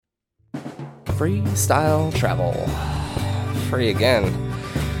Freestyle travel. Free again.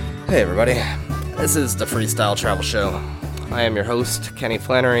 Hey everybody, this is the Freestyle Travel Show. I am your host, Kenny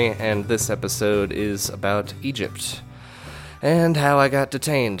Flannery, and this episode is about Egypt and how I got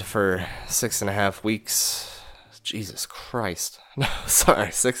detained for 6.5 weeks. Jesus Christ. No, sorry,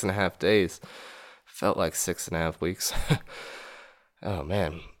 6.5 days. Felt like 6.5 weeks. Oh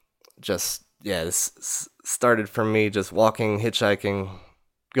man. This started from me just walking, hitchhiking,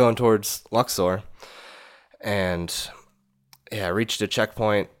 going towards Luxor, and I reached a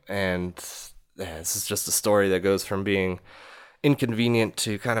checkpoint, and this is just a story that goes from being inconvenient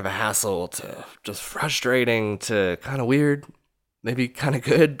to kind of a hassle to just frustrating to kind of weird, maybe kind of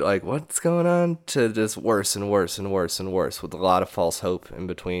good, like what's going on, to just worse and worse and worse and worse, with a lot of false hope in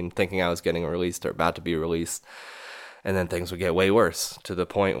between, thinking I was getting released or about to be released, and then things would get way worse to the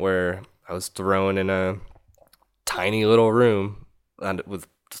point where I was thrown in a tiny little room with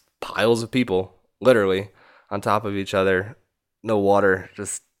piles of people, literally, on top of each other, no water,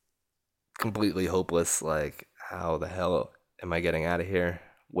 just completely hopeless, like, how the hell am I getting out of here?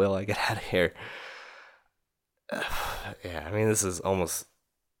 Will I get out of here? Yeah, I mean, it's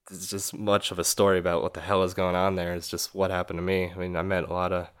just much of a story about what the hell is going on there. It's just what happened to me. I mean, I met a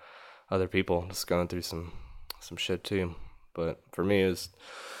lot of other people just going through some shit too, but for me, it was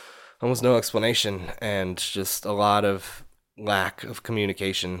almost no explanation and just a lot of lack of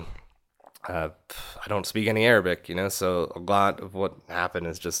communication. I don't speak any Arabic, so a lot of what happened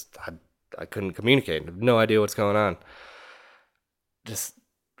is just I couldn't communicate. I have no idea what's going on. Just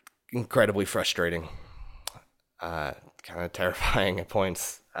incredibly frustrating. Kind of terrifying at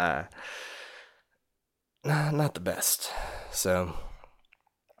points. Not the best. So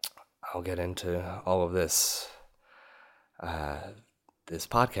I'll get into all of this. This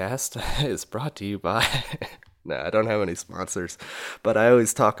podcast is brought to you by... No, I don't have any sponsors, but I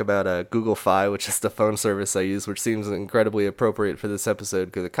always talk about Google Fi, which is the phone service I use, which seems incredibly appropriate for this episode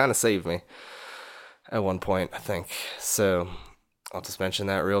because it kind of saved me at one point, I think. So I'll just mention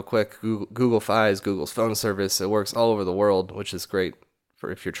that real quick. Google Fi is Google's phone service. It works all over the world, which is great for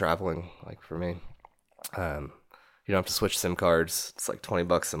if you're traveling, like for me. You don't have to switch SIM cards. It's like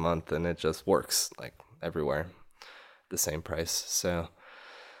 $20 a month, and it just works like everywhere, the same price. So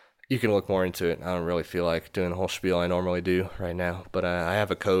you can look more into it. I don't really feel like doing the whole spiel I normally do right now, but I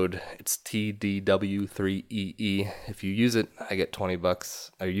have a code. It's TDW3EE. If you use it, I get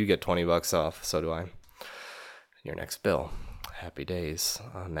 $20, or you get $20 off. So do I. Your next bill. Happy days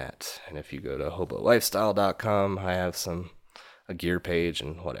on that. And if you go to HoboLifestyle.com, I have a gear page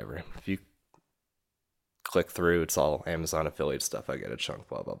and whatever. If you click through, it's all Amazon affiliate stuff. I get a chunk,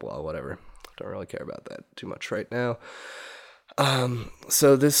 blah, blah, blah, whatever. Don't really care about that too much right now.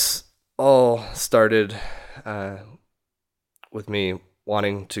 So this all started with me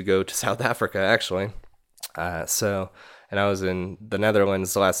wanting to go to South Africa, actually. And I was in the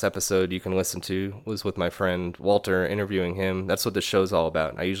Netherlands. The last episode you can listen to was with my friend Walter, interviewing him. That's what the show's all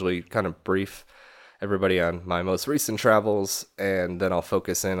about. I usually kind of brief everybody on my most recent travels, and then I'll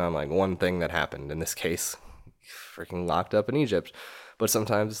focus in on like one thing that happened. In this case, freaking locked up in Egypt. But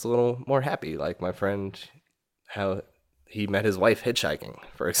sometimes it's a little more happy, like my friend, how he met his wife hitchhiking,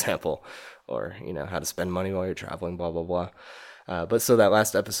 for example, or, how to spend money while you're traveling, blah, blah, blah. But so that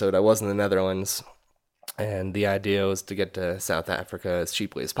last episode, I was in the Netherlands, and the idea was to get to South Africa as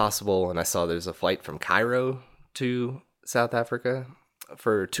cheaply as possible. And I saw there's a flight from Cairo to South Africa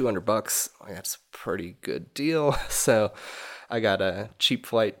for $200. That's a pretty good deal. So I got a cheap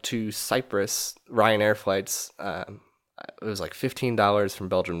flight to Cyprus, Ryanair flights. It was like $15 from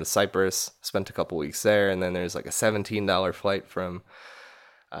Belgium to Cyprus. Spent a couple weeks there, and then there's like a $17 flight from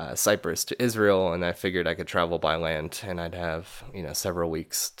Cyprus to Israel, and I figured I could travel by land, and I'd have several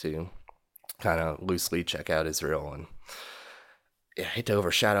weeks to kind of loosely check out Israel. And I hate to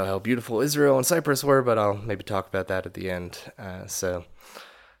overshadow how beautiful Israel and Cyprus were, but I'll maybe talk about that at the end. So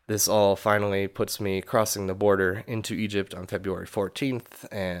this all finally puts me crossing the border into Egypt on February 14th,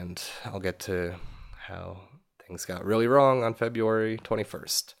 and I'll get to how things got really wrong on February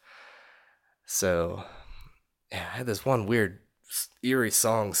 21st. So, I had this one weird, eerie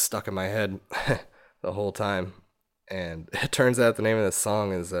song stuck in my head the whole time. And it turns out the name of this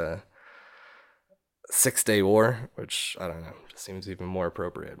song is 6 Day War, which, I don't know, just seems even more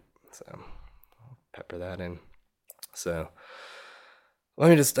appropriate. So, I'll pepper that in. So,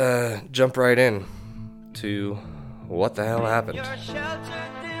 let me just jump right in to what the hell happened. Your shelter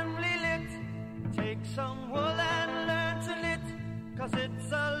dimly lit. Take some wool and learn to knit, 'cause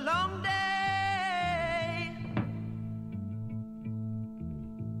it's a long day.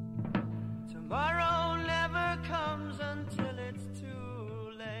 Tomorrow never comes until it's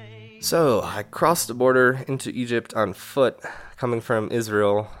too late. So I crossed the border into Egypt on foot, coming from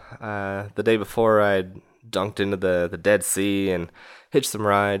Israel. The day before, I'd dunked into the Dead Sea and hitched some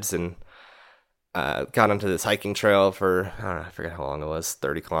rides and got onto this hiking trail for, I don't know, I forget how long it was,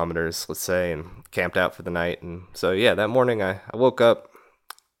 30 kilometers, let's say, and camped out for the night. And so, yeah, that morning I woke up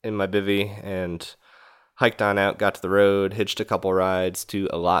in my bivvy and hiked on out, got to the road, hitched a couple rides to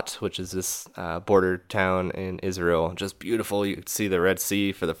Eilat, which is this border town in Israel. Just beautiful. You could see the Red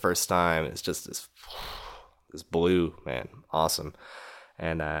Sea for the first time. It's just this blue, man. Awesome.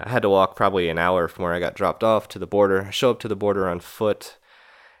 And I had to walk probably an hour from where I got dropped off to the border. I show up to the border on foot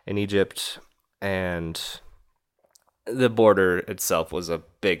in Egypt, and the border itself was a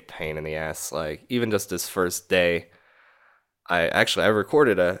big pain in the ass. Like, even just this first day, I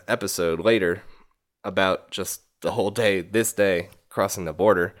recorded a episode later about just the whole day, this day, crossing the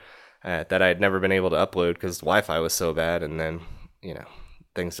border, that I had never been able to upload because Wi-Fi was so bad, and then,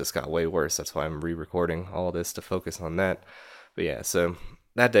 things just got way worse. That's why I'm re-recording all this to focus on that. But yeah, so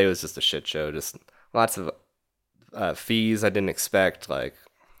that day was just a shit show. Just lots of fees I didn't expect, like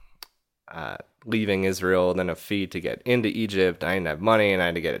leaving Israel, then a fee to get into Egypt. I didn't have money, and I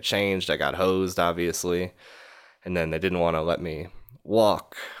had to get it changed. I got hosed, obviously. And then they didn't want to let me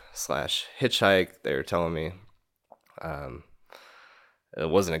walk / hitchhike. They were telling me it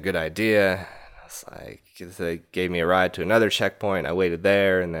wasn't a good idea. It's like they gave me a ride to another checkpoint. I waited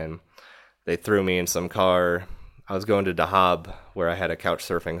there, and then they threw me in some car. I was going to Dahab, where I had a couch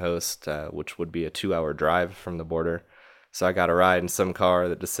surfing host, which would be a 2-hour drive from the border. So I got a ride in some car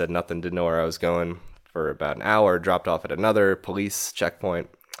that just said nothing, didn't know where I was going for about an hour, dropped off at another police checkpoint.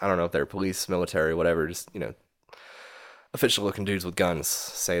 I don't know if they're police, military, whatever, just, official looking dudes with guns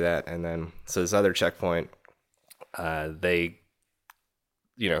say that. And then, so this other checkpoint, they,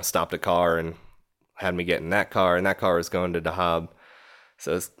 stopped a car and had me get in that car, and that car was going to Dahab.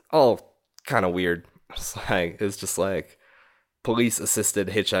 So it's all kind of weird. It's just like police assisted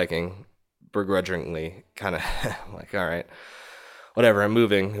hitchhiking begrudgingly, kind of like, all right, whatever, I'm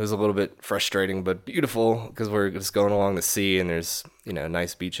moving. It was a little bit frustrating, but beautiful because we're just going along the sea, and there's,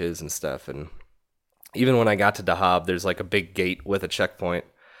 nice beaches and stuff. And even when I got to Dahab, there's like a big gate with a checkpoint,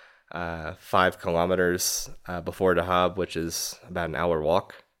 5 kilometers before Dahab, which is about an hour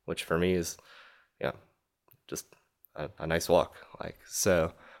walk, which for me is, just a nice walk. Like,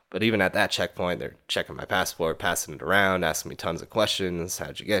 so, but even at that checkpoint, they're checking my passport, passing it around, asking me tons of questions.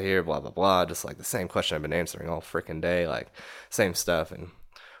 How'd you get here? Blah, blah, blah. Just like the same question I've been answering all freaking day, like same stuff. And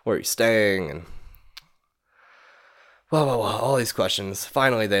where are you staying? And blah, blah, blah. All these questions.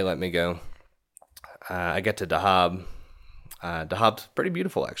 Finally, they let me go. I get to Dahab. Dahab's pretty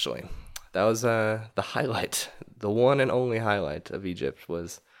beautiful, actually. That was the highlight. The one and only highlight of Egypt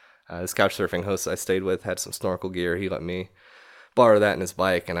was this couch surfing host I stayed with had some snorkel gear. He let me borrow that in his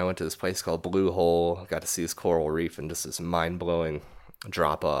bike, and I went to this place called Blue Hole. Got to see this coral reef and just this mind-blowing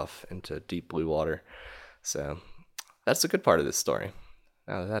drop off into deep blue water. So that's the good part of this story.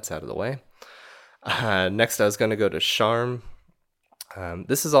 Now that that's out of the way. Next, I was going to go to Sharm.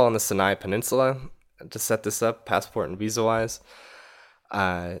 This is all on the Sinai Peninsula. To set this up, passport and visa-wise,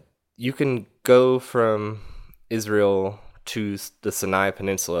 you can go from Israel to the Sinai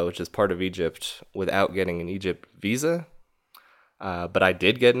Peninsula, which is part of Egypt, without getting an Egypt visa. But I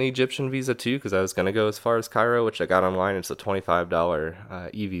did get an Egyptian visa too, because I was going to go as far as Cairo, which I got online. It's a $25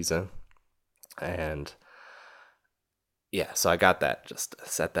 e-visa. And yeah, so I got that. Just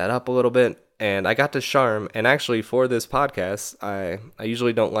set that up a little bit. And I got to Sharm. And actually, for this podcast, I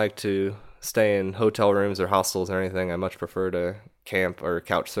usually don't like to stay in hotel rooms or hostels or anything. I much prefer to camp or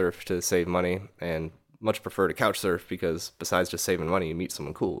couch surf to save money, and much prefer to couch surf because besides just saving money, you meet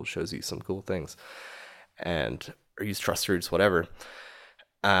someone cool, shows you some cool things, and or use trust routes, whatever.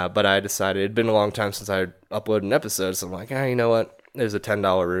 But I decided it'd been a long time since I uploaded an episode, so I'm like, you know what? There's a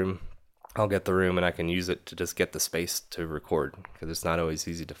 $10 room. I'll get the room and I can use it to just get the space to record, because it's not always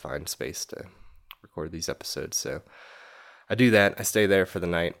easy to find space to record these episodes. So I do that. I stay there for the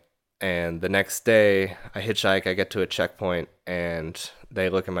night. And the next day, I hitchhike, I get to a checkpoint, and they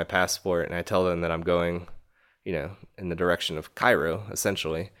look at my passport, and I tell them that I'm going, in the direction of Cairo,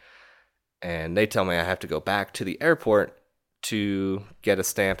 essentially. And they tell me I have to go back to the airport to get a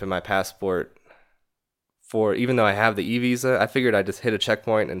stamp in my passport even though I have the e-visa. I figured I'd just hit a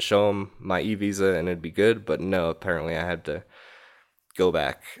checkpoint and show them my e-visa and it'd be good. But no, apparently I had to go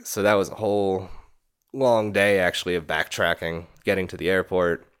back. So that was a whole long day, actually, of backtracking, getting to the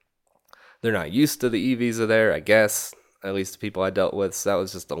airport. They're not used to the e-visa there, I guess, at least the people I dealt with. So that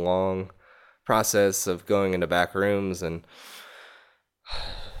was just a long process of going into back rooms. And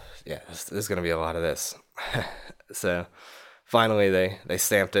yeah, there's going to be a lot of this. So finally they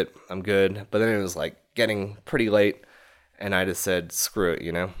stamped it. I'm good. But then it was like getting pretty late, and I just said, screw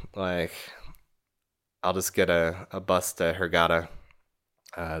it, like I'll just get a bus to Hurghada.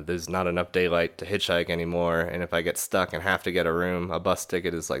 There's not enough daylight to hitchhike anymore, and if I get stuck and have to get a room, a bus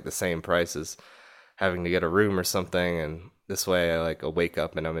ticket is like the same price as having to get a room or something. And this way, I like wake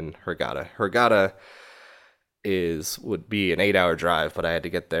up and I'm in Hurghada. Hurghada would be an 8-hour drive, but I had to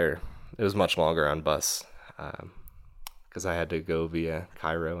get there. It was much longer on bus because I had to go via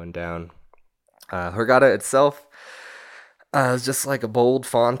Cairo and down. Hurghada itself was just like a bold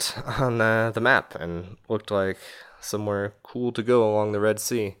font on the map and looked like somewhere cool to go along the Red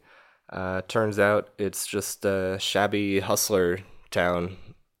Sea. Turns out it's just a shabby hustler town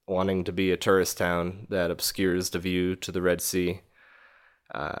wanting to be a tourist town that obscures the view to the Red Sea.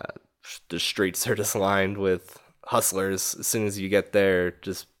 The streets are just lined with hustlers. As soon as you get there,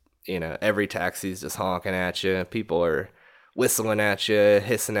 just, every taxi's just honking at you. People are whistling at you,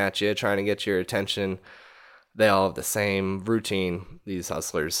 hissing at you, trying to get your attention. They all have the same routine, these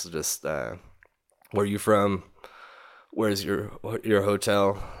hustlers. Just, where you from? Where's your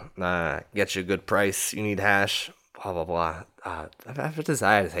hotel? Get you a good price. You need hash. Blah, blah, blah. I just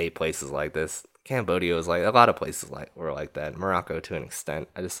hate places like this. Cambodia was like, a lot of places were like that. Morocco to an extent.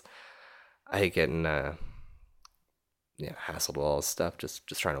 I hate getting, hassled with all this stuff, just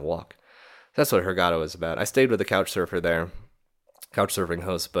trying to walk. That's what Hurghada was about. I stayed with a couch surfing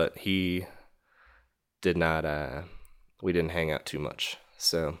host, but he did not, we didn't hang out too much.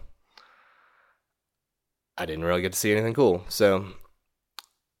 So I didn't really get to see anything cool. So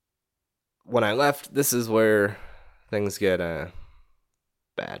when I left, this is where things get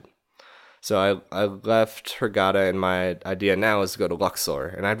bad. So I left Hurghada, and my idea now is to go to Luxor.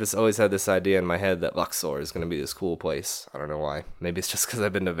 And I've just always had this idea in my head that Luxor is going to be this cool place. I don't know why. Maybe it's just because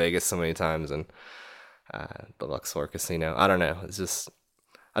I've been to Vegas so many times and the Luxor casino. I don't know. It's just,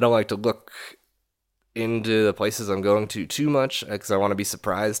 I don't like to look into the places I'm going to too much because I want to be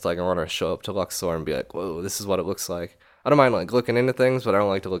surprised. Like, I want to show up to Luxor and be like, whoa, this is what it looks like. I don't mind like looking into things, but I don't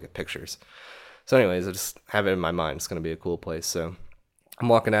like to look at pictures. So anyways, I just have it in my mind. It's going to be a cool place. So I'm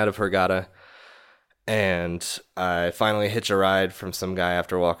walking out of Hurghada, and I finally hitch a ride from some guy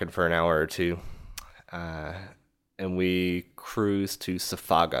after walking for an hour or two. And we cruise to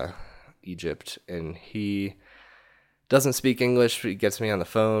Safaga, Egypt. And he doesn't speak English, but he gets me on the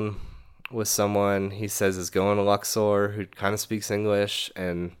phone with someone he says is going to Luxor who kind of speaks English.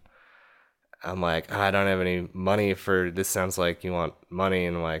 And I'm like, I don't have any money for this. Sounds like you want money.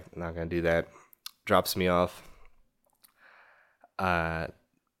 And I'm like, not going to do that. Drops me off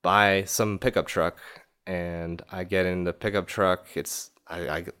by some pickup truck, and I get in the pickup truck.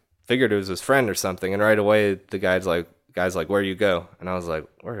 I figured it was his friend or something, and right away the guy's like, where you go? And I was like,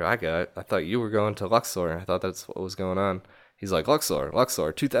 where do I go? I thought you were going to Luxor. I thought that's what was going on. He's like,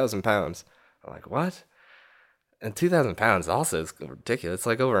 Luxor, 2,000 pounds. I'm like, what? And 2,000 pounds also is ridiculous. It's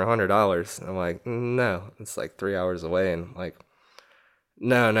like over $100. And I'm like, no, it's like 3 hours away. And like,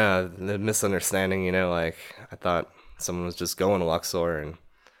 no, the misunderstanding, like I thought someone was just going to Luxor. And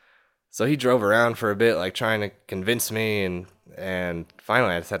so he drove around for a bit, like trying to convince me. And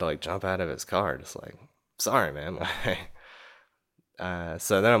finally I just had to like jump out of his car. Just like, sorry, man.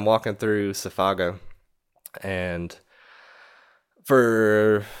 So then I'm walking through Safaga, and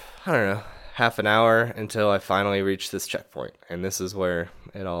for, I don't know, half an hour until I finally reach this checkpoint. And this is where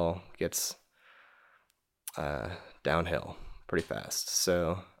it all gets downhill pretty fast.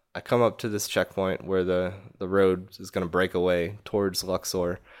 So I come up to this checkpoint where the road is going to break away towards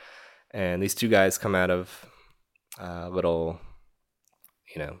Luxor. And these two guys come out of a little,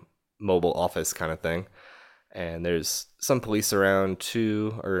 mobile office kind of thing. And there's some police around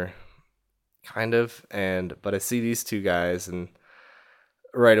too, or kind of. But I see these two guys, and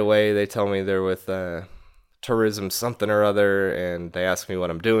right away they tell me they're with tourism something or other, and they ask me what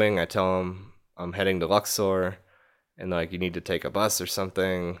I'm doing. I tell them I'm heading to Luxor, and like, you need to take a bus or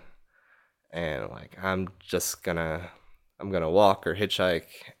something. And like, I'm gonna walk or hitchhike,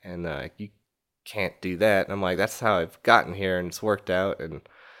 and you can't do that. And I'm like, that's how I've gotten here, and it's worked out.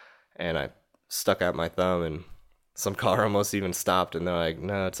 And I stuck out my thumb, and some car almost even stopped, and they're like,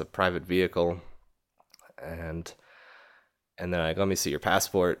 no, it's a private vehicle. And they're like, let me see your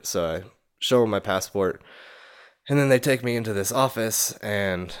passport. So I show them my passport, and then they take me into this office,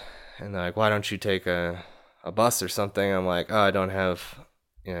 and they're like, why don't you take a bus or something? I'm like, oh, I don't have,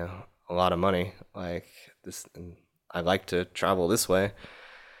 a lot of money like this, and I like to travel this way.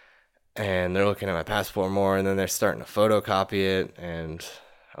 And they're looking at my passport more, and then they're starting to photocopy it, and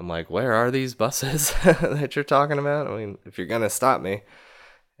I'm like, where are these buses that you're talking about? I mean, if you're gonna stop me,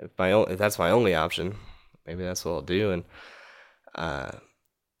 if that's my only option, maybe that's what I'll do. And uh,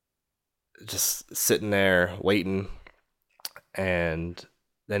 just sitting there waiting. And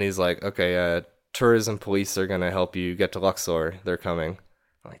then he's like, okay, tourism police are going to help you get to Luxor. They're coming.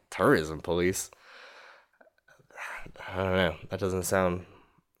 I'm like, tourism police? I don't know. That doesn't sound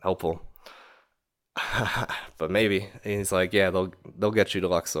helpful. But maybe. And he's like, yeah, they'll get you to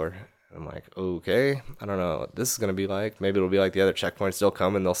Luxor. I'm like, okay, I don't know what this is gonna be like. Maybe it'll be like the other checkpoints. They'll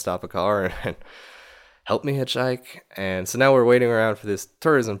come and they'll stop a car and help me hitchhike. And so now we're waiting around for this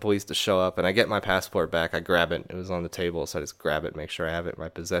tourism police to show up. And I get my passport back. I grab it. It was on the table, so I just grab it, make sure I have it in my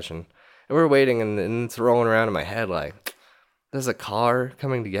possession. And we're waiting, and it's rolling around in my head like, there's a car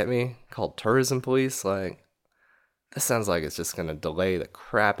coming to get me called tourism police. Like, this sounds like it's just gonna delay the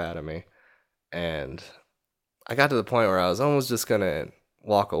crap out of me. And I got to the point where I was almost just gonna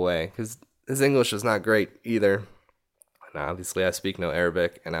walk away because his English is not great either. And obviously, I speak no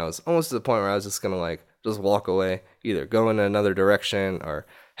Arabic, and I was almost to the point where I was just gonna like just walk away, either go in another direction or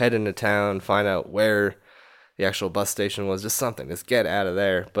head into town, find out where the actual bus station was, just something, just get out of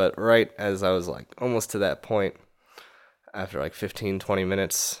there. But right as I was like almost to that point, after like 15, 20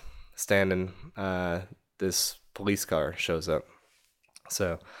 minutes standing, this police car shows up.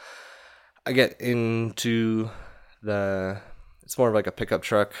 So I get into it's more of like a pickup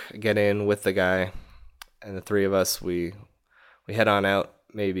truck. I get in with the guy, and the three of us, we head on out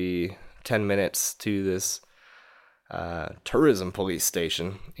maybe 10 minutes to this tourism police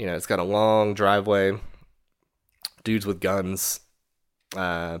station. You know, it's got a long driveway, dudes with guns,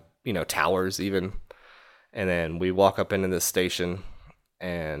 towers even. And then we walk up into this station,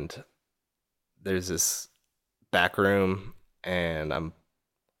 and there's this back room, and I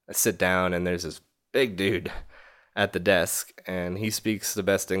sit down, and there's this big dude at the desk, and he speaks the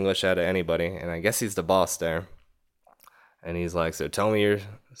best English out of anybody, and I guess he's the boss there. And he's like, so tell me your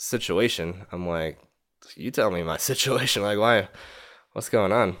situation. I'm like, you tell me my situation. Like, why? What's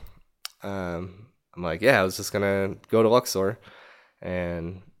going on? I'm like, yeah, I was just gonna go to Luxor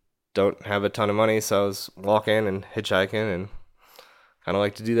and don't have a ton of money, so I was walking and hitchhiking and kind of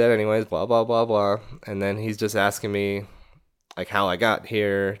like to do that anyways, blah, blah, blah, blah. And then he's just asking me like how I got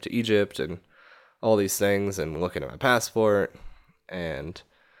here to Egypt and all these things, and looking at my passport, and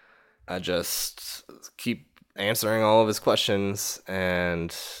I just keep answering all of his questions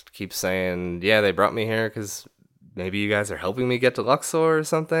and keep saying, yeah, they brought me here because maybe you guys are helping me get to Luxor or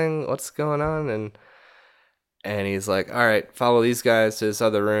something. What's going on? And he's like, all right, follow these guys to this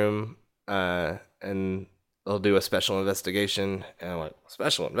other room, and they'll do a special investigation. And I'm like,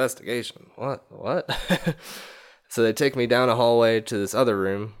 special investigation? What? So they take me down a hallway to this other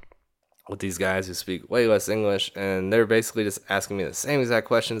room with these guys who speak way less English, and they're basically just asking me the same exact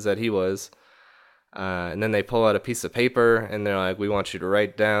questions that he was. And then they pull out a piece of paper, and they're like, we want you to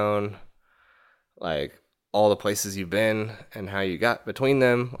write down, like, all the places you've been and how you got between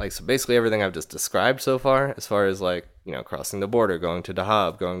them. Like, so basically everything I've just described so far, as far as, like, crossing the border, going to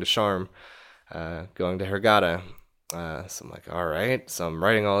Dahab, going to Sharm, going to Hurghada. So I'm like, all right. So I'm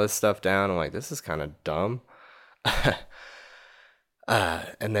writing all this stuff down. I'm like, this is kind of dumb.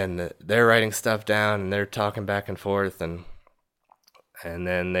 And then they're writing stuff down, and they're talking back and forth, and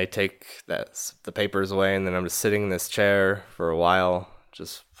then they take the papers away, and then I'm just sitting in this chair for a while,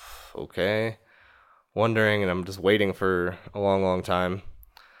 just okay, wondering, and I'm just waiting for a long, long time,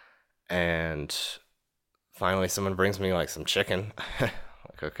 and finally someone brings me like some chicken.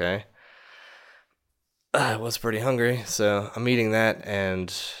 Like, okay. I was pretty hungry, so I'm eating that,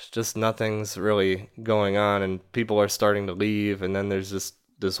 and just nothing's really going on, and people are starting to leave, and then there's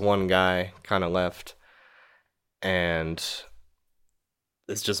this one guy kind of left, and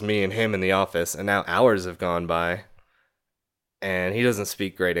it's just me and him in the office, and now hours have gone by, and he doesn't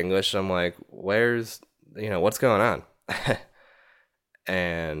speak great English. I'm like, what's going on?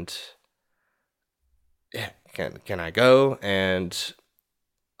 And yeah, can I go? And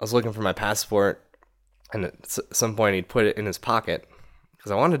I was looking for my passport, and at some point he'd put it in his pocket,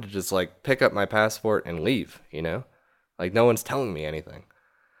 because I wanted to just like pick up my passport and leave, like no one's telling me anything.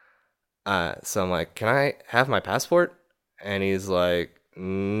 So I'm like, can I have my passport? And he's like,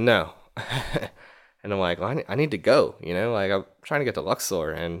 no. And I'm like, well, I need to go, like I'm trying to get to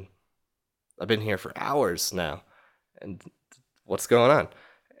Luxor, and I've been here for hours now, and what's going on?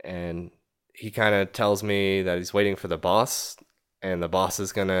 And he kind of tells me that he's waiting for the boss, and the boss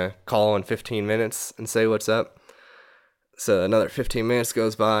is gonna call in 15 minutes and say what's up. So another 15 minutes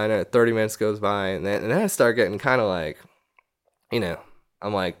goes by, another 30 minutes goes by, and then I start getting kind of like,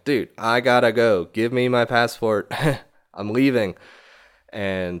 I'm like, dude, I gotta go. Give me my passport. I'm leaving.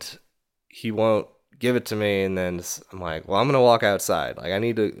 And he won't give it to me, and then I'm like, well, I'm gonna walk outside. Like, I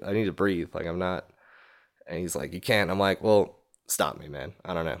need to breathe. Like, I'm not. And he's like, you can't. I'm like, well, stop me, man.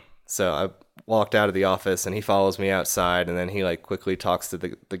 I don't know. So I walked out of the office and he follows me outside, and then he like quickly talks to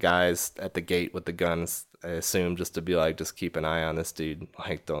the guys at the gate with the guns, I assume, just to be like, just keep an eye on this dude.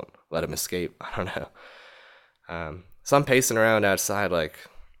 Like, don't let him escape. I don't know. So I'm pacing around outside like,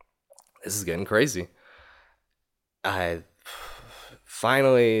 this is getting crazy. I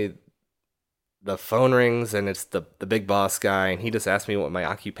finally, the phone rings and it's the big boss guy, and he just asked me what my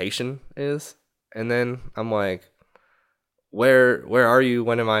occupation is. And then I'm like, where are you?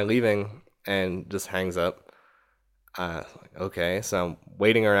 When am I leaving? And just hangs up. Okay, so I'm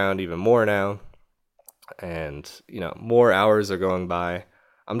waiting around even more now. And, more hours are going by.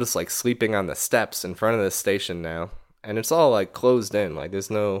 I'm just like sleeping on the steps in front of the station now. And it's all like closed in. Like there's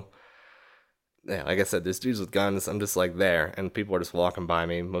no, yeah, like I said, there's dudes with guns. I'm just like there, and people are just walking by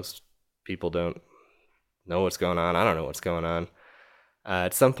me. Most people don't know what's going on. I don't know what's going on.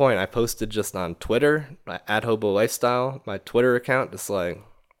 At some point, I posted just on Twitter, at Hobo Lifestyle, my Twitter account, just like,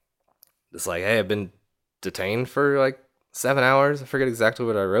 hey, I've been detained for like 7 hours. I forget exactly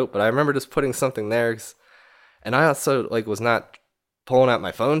what I wrote, but I remember just putting something there. And I also like was not pulling out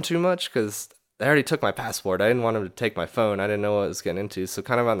my phone too much because they already took my passport. I didn't want them to take my phone. I didn't know what I was getting into. So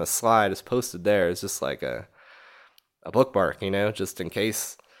kind of on the slide, just posted there. It's just like a bookmark, just in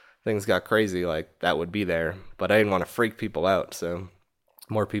case things got crazy, like that would be there. But I didn't want to freak people out. So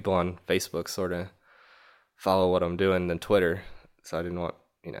more people on Facebook sort of follow what I'm doing than Twitter. So I didn't want,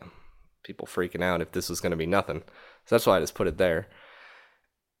 people freaking out if this was going to be nothing. So that's why I just put it there.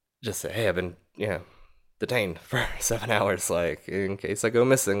 Just say, hey, I've been, detained for 7 hours, like, in case I go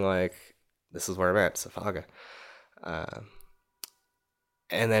missing, like, this is where I'm at, Safaga.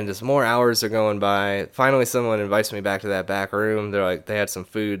 And then just more hours are going by. Finally, someone invites me back to that back room. They're like, they had some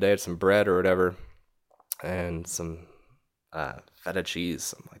food, they had some bread or whatever, and some feta cheese,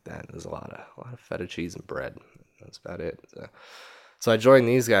 something like that. There's a lot of feta cheese and bread. That's about it. So I joined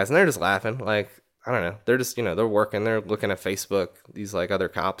these guys, and they're just laughing. Like, I don't know. They're just, they're working. They're looking at Facebook. These, like, other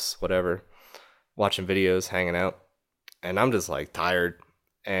cops, whatever, watching videos, hanging out. And I'm just, like, tired.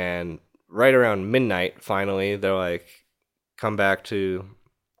 And right around midnight, finally, they're like, come back to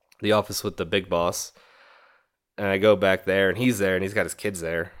the office with the big boss. And I go back there, and he's there, and he's got his kids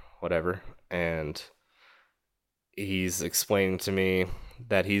there, whatever. And he's explaining to me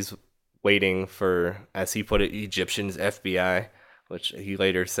that he's waiting for, as he put it, Egyptian's FBI, which he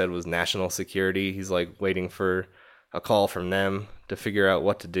later said was national security. He's like waiting for a call from them to figure out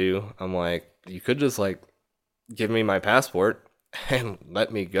what to do. I'm like, you could just like give me my passport and let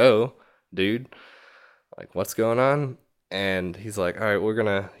me go, dude. Like, what's going on? And he's like, all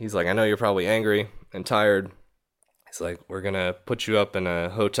right, he's like, I know you're probably angry and tired. He's like, we're going to put you up in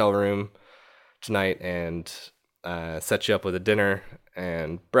a hotel room tonight and set you up with a dinner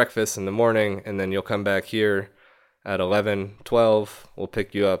and breakfast in the morning. And then you'll come back here at 11, 12, we'll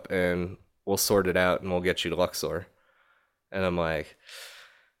pick you up and we'll sort it out and we'll get you to Luxor. And I'm like,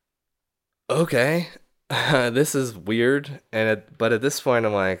 okay, this is weird. But at this point,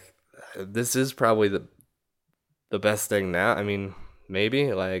 I'm like, this is probably the best thing now. I mean,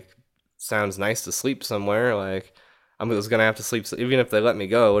 maybe, like, sounds nice to sleep somewhere. Like, I was going to have to sleep. Even if they let me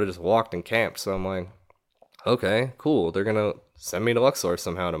go, I would have just walked and camped. So I'm like, okay, cool. They're going to send me to Luxor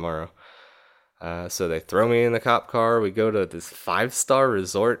somehow tomorrow. So they throw me in the cop car. We go to this 5-star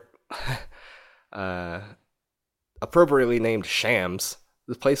resort, appropriately named Shams.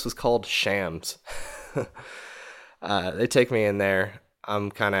 The place was called Shams. They take me in there.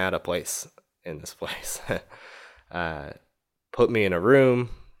 I'm kind of out of place in this place. Put me in a room.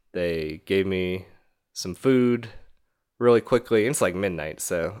 They gave me some food really quickly. It's like midnight,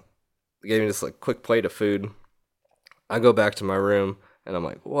 so they gave me this like quick plate of food. I go back to my room. And I'm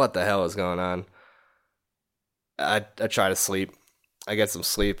like, what the hell is going on? I try to sleep. I get some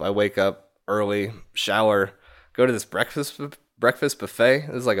sleep. I wake up early, shower, go to this breakfast buffet.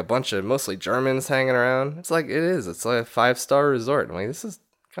 There's like a bunch of mostly Germans hanging around. It's like It's like a 5-star resort. I'm like, this is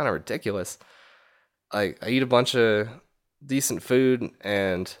kind of ridiculous. Like, I eat a bunch of decent food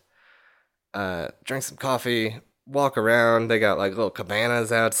and drink some coffee, walk around. They got like little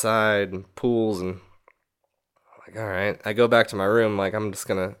cabanas outside and pools and like, all right. I go back to my room, like, I'm just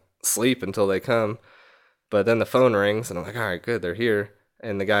gonna sleep until they come. But then the phone rings, and I'm like, all right, good, they're here.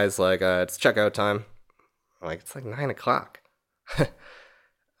 And the guy's like, it's checkout time. I'm like, it's like 9 o'clock.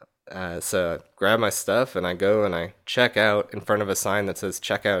 So I grab my stuff, and I go and I check out in front of a sign that says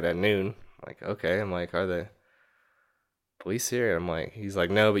checkout at noon. I'm like, okay. I'm like, are the police here? And I'm like, he's like,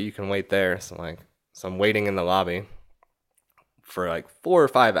 no, but you can wait there. So I'm waiting in the lobby for like 4 or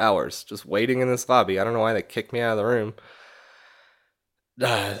 5 hours, just waiting in this lobby. I don't know why they kicked me out of the room.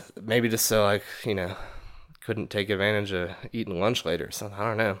 Maybe just so I, couldn't take advantage of eating lunch later. So I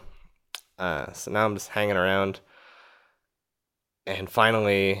don't know. So now I'm just hanging around. And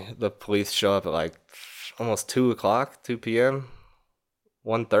finally, the police show up at like almost 2 o'clock, 2 p.m.,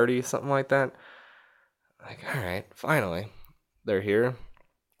 1:30, something like that. Like, all right, finally, they're here.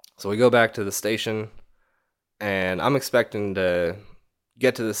 So we go back to the station, and I'm expecting to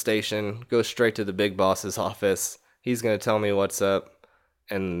get to the station, go straight to the big boss's office. He's going to tell me what's up,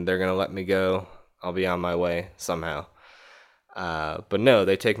 and they're going to let me go. I'll be on my way somehow. But no,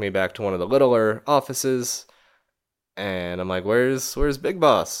 they take me back to one of the littler offices, and I'm like, where's Big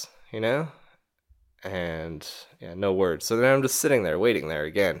Boss? And yeah, no word. So then I'm just sitting there waiting there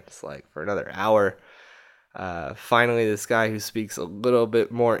again. It's like for another hour. Finally, this guy who speaks a little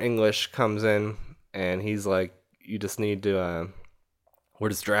bit more English comes in, and he's like, you just need to, we're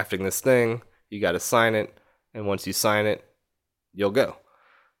just drafting this thing. You got to sign it. And once you sign it, you'll go.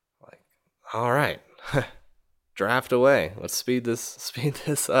 Like, all right, draft away. Let's speed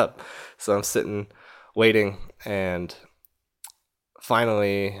this up. So I'm sitting waiting, and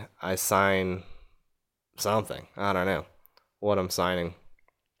finally I sign something. I don't know what I'm signing,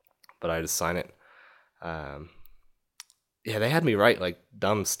 but I just sign it. Yeah, they had me write like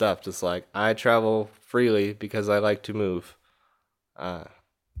dumb stuff, just like, I travel freely because I like to move.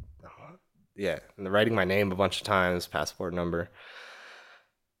 Yeah, and writing my name a bunch of times, passport number.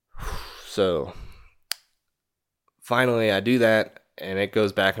 So finally I do that, and it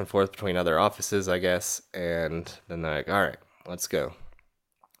goes back and forth between other offices, I guess, and then they're like, all right, let's go.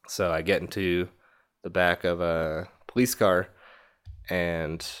 So I get into the back of a police car,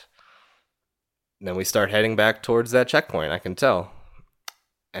 and then we start heading back towards that checkpoint, I can tell.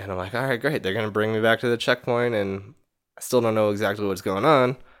 And I'm like, all right, great. They're going to bring me back to the checkpoint, and I still don't know exactly what's going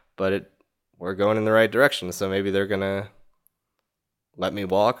on, but we're going in the right direction. So maybe they're going to let me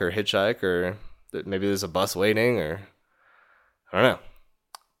walk or hitchhike, or maybe there's a bus waiting, or I don't know.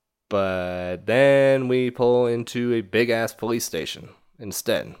 But then we pull into a big-ass police station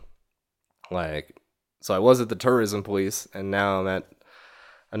instead. So I was at the tourism police, and now I'm at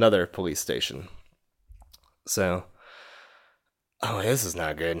another police station. So, this is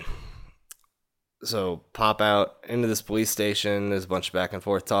not good. So pop out into this police station. There's a bunch of back and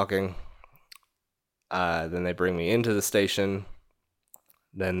forth talking. Then they bring me into the station.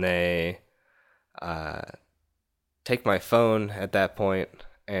 Then they take my phone at that point,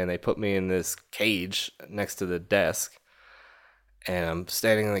 and they put me in this cage next to the desk. And I'm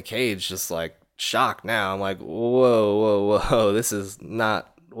standing in the cage just like shocked now. I'm like, whoa, this is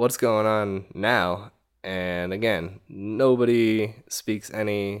not what's going on now. And again, nobody speaks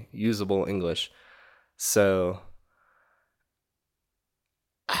any usable English. So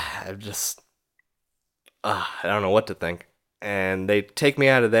I don't know what to think. And they take me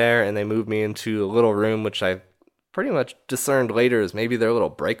out of there, and they move me into a little room, which I pretty much discerned later as maybe their little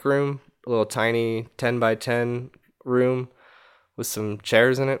break room, a little tiny 10 by 10 room with some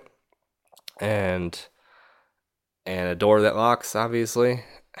chairs in it, and a door that locks, obviously.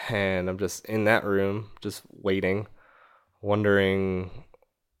 And I'm just in that room, just waiting, wondering,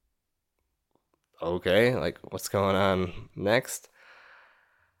 okay, like, what's going on next?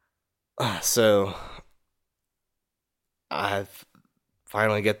 So I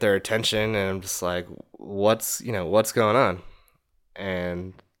finally get their attention, and I'm just like, what's going on?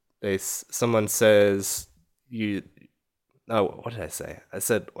 And someone says, what did I say? I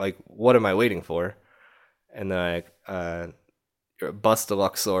said, like, what am I waiting for? And they're like, bus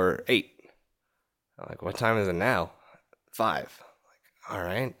deluxe or 8. I'm like, what time is it now? 5. Like, all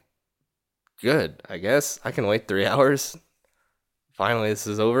right, good. I guess I can wait 3 hours. Finally, this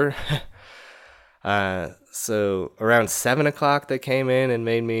is over. So around 7 o'clock, they came in and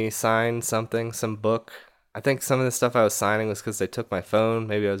made me sign some book. I think some of the stuff I was signing was because they took my phone.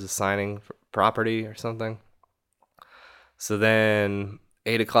 Maybe I was just signing for property or something. So then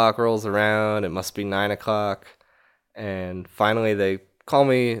 8 o'clock rolls around. It must be 9 o'clock. And finally, they call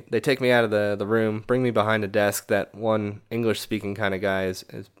me. They take me out of the room, bring me behind a desk. That one English-speaking kind of guy is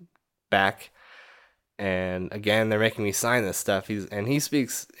back. And again, they're making me sign this stuff. He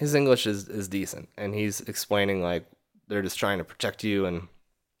speaks, his English is decent. And he's explaining, like, they're just trying to protect you and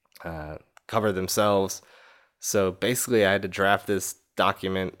cover themselves. So basically, I had to draft this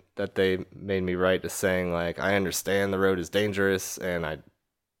document that they made me write, just saying, like, I understand the road is dangerous, and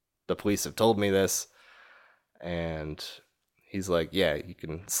the police have told me this. And he's like, yeah, you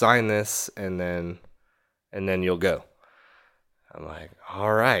can sign this, and then you'll go. I'm like,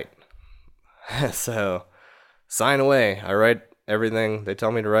 all right. So sign away. I write everything they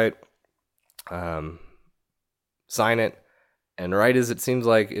tell me to write, sign it, and right as it seems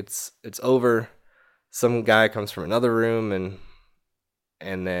like it's over, some guy comes from another room,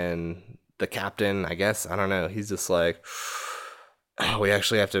 and then the captain, I guess, I don't know, he's just like, oh, we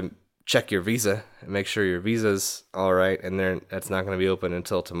actually have to check your visa and make sure your visa's all right, and then that's not going to be open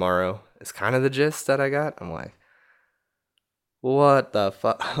until tomorrow. It's kind of the gist that I got. I'm like, what the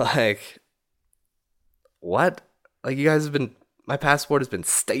fuck? Like, what? Like, you guys have been, my passport has been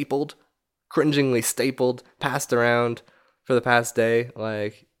stapled, cringingly stapled, passed around for the past day.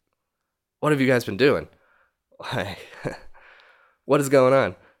 Like, what have you guys been doing? Like, what is going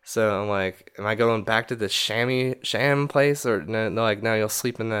on? So I'm like, am I going back to the sham place, or no? Like, now you'll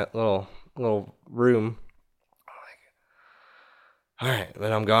sleep in that little room. I'm like, all right,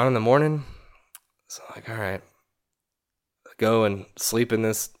 then I'm gone in the morning. So I'm like, all right, go and sleep in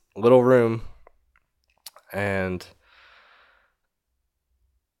this little room, and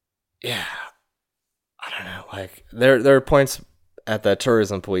yeah, I don't know. Like, there are points at that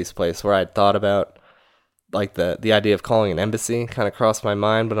tourism police place where I'd thought about, like, the idea of calling an embassy kind of crossed my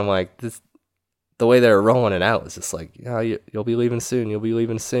mind, but I'm like, this, the way they're rolling it out is just like, yeah, you'll be leaving soon, you'll be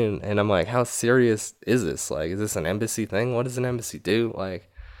leaving soon, and I'm like, how serious is this? Like, is this an embassy thing? What does an embassy do? Like,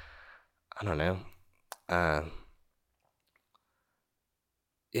 I don't know. Uh,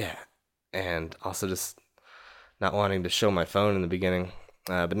 yeah, and also just not wanting to show my phone in the beginning,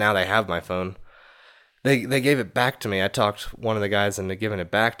 but now they have my phone. They gave it back to me. I talked one of the guys into giving it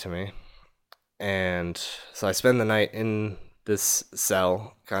back to me, and so I spend the night in this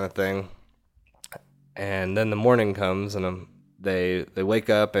cell kind of thing, and then the morning comes, and they wake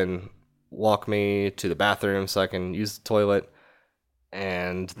up and walk me to the bathroom so I can use the toilet,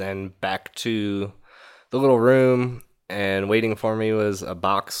 and then back to the little room. And waiting for me was a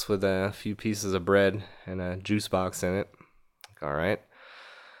box with a few pieces of bread and a juice box in it. Like, all right.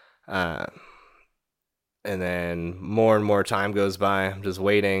 Uh, and then more and more time goes by. I'm just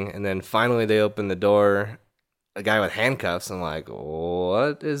waiting. And then finally they open the door. A guy with handcuffs. I'm like,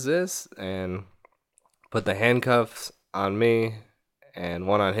 what is this? And put the handcuffs on me and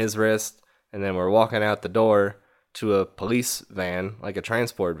one on his wrist. And then we're walking out the door to a police van, like a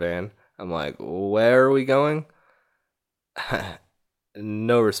transport van. I'm like, where are we going?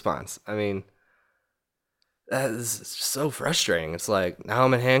 No response. I mean, that is so frustrating. It's like, now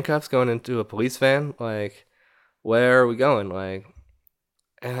I'm in handcuffs going into a police van. Like, where are we going? Like,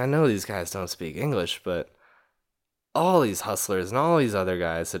 and I know these guys don't speak English, but all these hustlers and all these other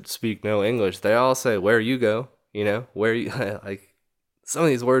guys that speak no English, they all say, where you go, where you, like, some of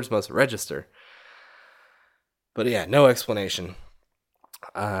these words must register. But yeah, no explanation.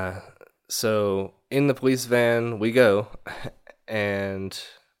 So in the police van we go, and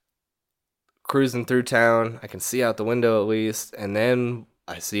cruising through town, I can see out the window at least, and then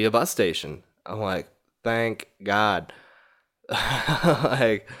I see a bus station. I'm like, thank God.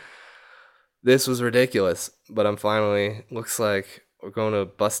 Like, this was ridiculous, but I'm finally, looks like we're going to a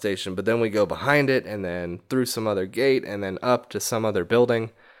bus station, but then we go behind it, and then through some other gate, and then up to some other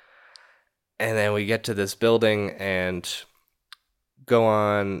building, and then we get to this building and go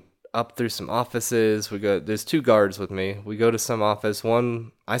on up through some offices. There's two guards with me. We go to some office.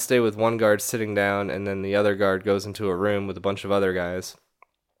 I stay with one guard sitting down, and then the other guard goes into a room with a bunch of other guys.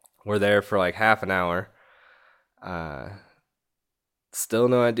 We're there for like half an hour. Still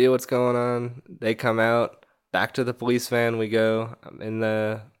no idea what's going on. They come out, back to the police van we go. I'm in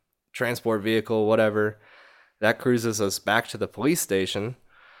the transport vehicle, whatever. That cruises us back to the police station.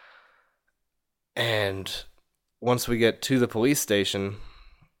 And once we get to the police station,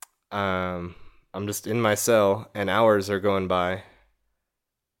 I'm just in my cell, and hours are going by.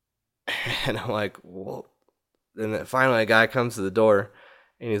 And I'm like, well, then finally a guy comes to the door,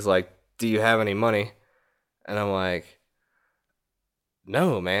 and he's like, do you have any money? And I'm like,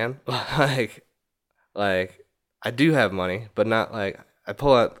 no, man. like I do have money, but not like, I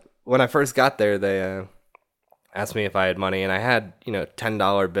pull out, when I first got there, they asked me if I had money, and I had,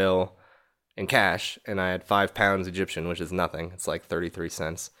 $10 bill in cash, and I had £5 Egyptian, which is nothing. It's like 33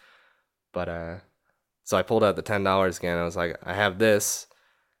 cents. But so I pulled out the $10 again. I was like, I have this,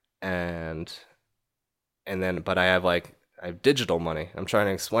 and then, but I have digital money. I'm trying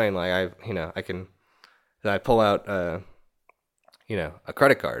to explain, like, I pull out a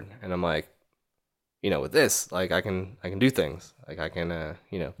credit card, and I'm like, with this, like, I can do things. Like, I can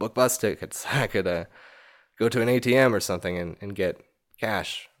book bus tickets. I could go to an ATM or something and get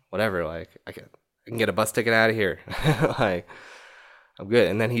cash, whatever. Like, I can get a bus ticket out of here. Like, I'm good.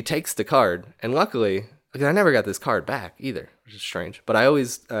 And then he takes the card, and luckily, because I never got this card back either, which is strange. But I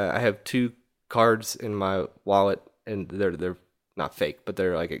always I have two cards in my wallet, and they're not fake, but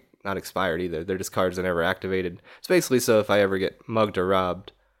they're like not expired either. They're just cards I never activated. It's basically so if I ever get mugged or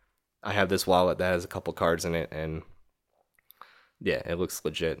robbed, I have this wallet that has a couple cards in it, and yeah, it looks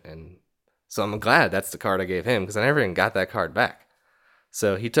legit. And so I'm glad that's the card I gave him, because I never even got that card back.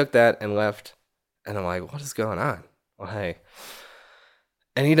 So he took that and left, and I'm like, what is going on? Like,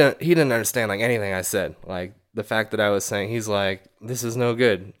 and he didn't understand like anything I said. Like the fact that I was saying, he's like, this is no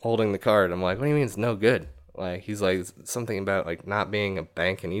good, holding the card. I'm like, what do you mean it's no good? Like, he's like, something about like not being a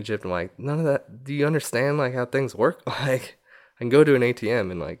bank in Egypt. I'm like, none of that. Do you understand like how things work? Like, I can go to an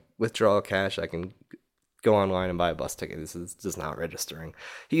ATM and like withdraw cash. I can go online and buy a bus ticket. This is just not registering.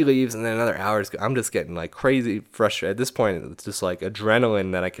 He leaves, and then another hour is. I'm just getting like crazy frustrated. At this point, it's just like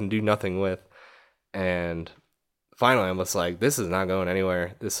adrenaline that I can do nothing with. And finally, I'm just like, this is not going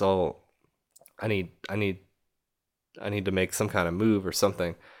anywhere. This whole, I need to make some kind of move or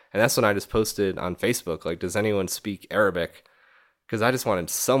something. And that's when I just posted on Facebook, like, does anyone speak Arabic? Because I just wanted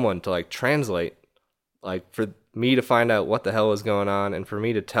someone to like translate, like for me to find out what the hell was going on, and for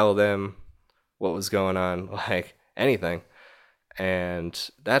me to tell them what was going on, like anything. And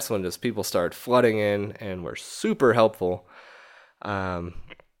that's when just people started flooding in and were super helpful. Um,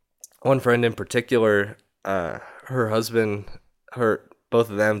 One friend in particular, her husband, both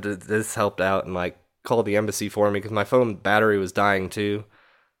of them, this helped out and like called the embassy for me, because my phone battery was dying too.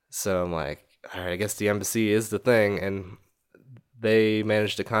 So I'm like, all right, I guess the embassy is the thing. And they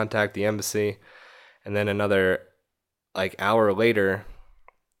managed to contact the embassy. And then another like hour later,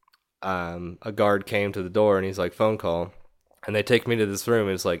 a guard came to the door, and he's like, phone call. And they take me to this room,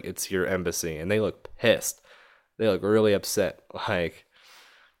 and it's like, it's your embassy. And they look pissed. They look really upset. Like,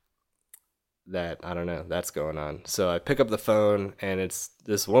 that, I don't know, that's going on. So I pick up the phone, and it's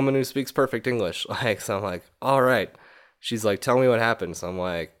this woman who speaks perfect English. Like, so I'm like, all right. She's like, tell me what happened. So I'm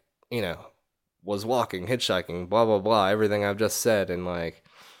like, was walking, hitchhiking, blah, blah, blah, everything I've just said. And like,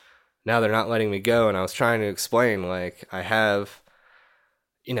 now they're not letting me go. And I was trying to explain, like, I have,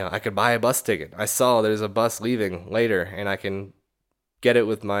 I could buy a bus ticket. I saw there's a bus leaving later, and I can get it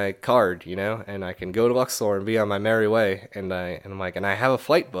with my card, and I can go to Luxor and be on my merry way. And I'm like, and I have a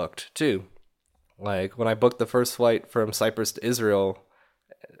flight booked too. Like, when I booked the first flight from Cyprus to Israel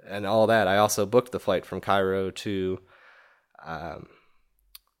and all that, I also booked the flight from Cairo to um,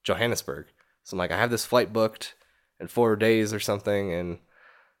 Johannesburg. So I'm like, I have this flight booked in 4 days or something, and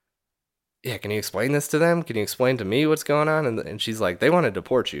yeah, can you explain this to them? Can you explain to me what's going on? And she's like, they want to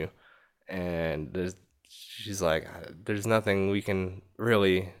deport you, and she's like, there's nothing we can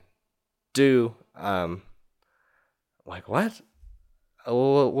really do. Like, what?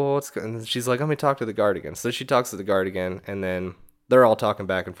 Oh, well, what's going? And she's like, let me talk to the guard again. So she talks to the guard again, and then they're all talking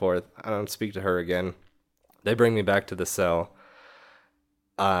back and forth. I don't speak to her again. They bring me back to the cell.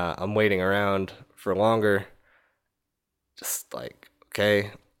 I'm waiting around for longer, just like,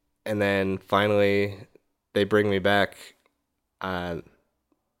 okay. And then finally, they bring me back when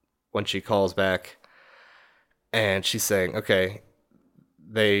she calls back, and she's saying, okay,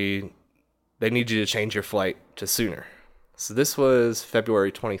 they need you to change your flight to sooner. So this was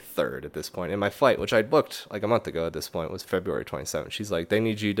February 23rd at this point, and my flight, which I'd booked like a month ago at this point, was February 27th. She's like, they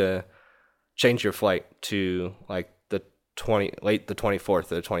need you to change your flight to like late the 24th or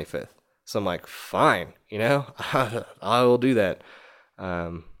the 25th. So I'm like, fine, I will do that.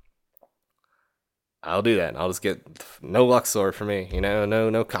 I'll do that. I'll just get no Luxor for me,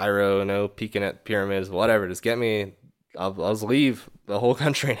 no Cairo, no peeking at pyramids, whatever. Just get me. I'll just leave the whole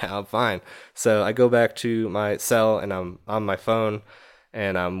country now. I'm fine. So I go back to my cell, and I'm on my phone,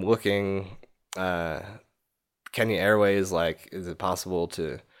 and I'm looking. Kenya Airways, like, is it possible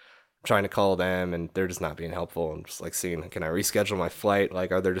to? I'm trying to call them, and they're just not being helpful. I'm just like seeing, can I reschedule my flight?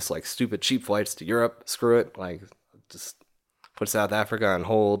 Like, are there just like stupid cheap flights to Europe? Screw it. Like, just put South Africa on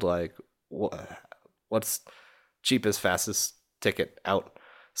hold. Like, what's cheapest, fastest ticket out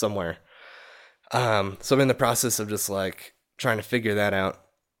somewhere? So I'm in the process of just like trying to figure that out.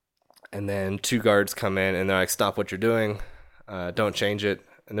 And then 2 guards come in, and they're like, stop what you're doing. Don't change it.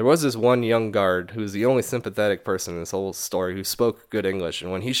 And there was this one young guard who was the only sympathetic person in this whole story, who spoke good English.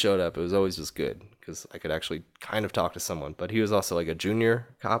 And when he showed up, it was always just good, because I could actually kind of talk to someone. But he was also like a junior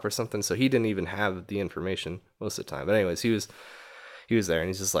cop or something, so he didn't even have the information most of the time. But anyways, he was there, and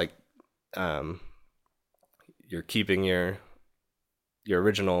he's just like, you're keeping your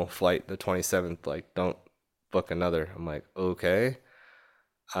original flight, the 27th, like, don't book another. I'm like, okay.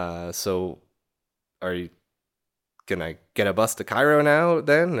 So are you gonna get a bus to Cairo now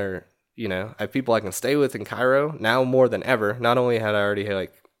then? Or, I have people I can stay with in Cairo now more than ever. Not only had I already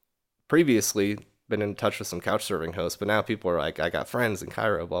like previously been in touch with some couch surfing hosts, but now people are like, I got friends in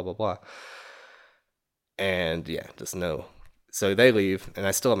Cairo, blah, blah, blah. And yeah, just no. So they leave, and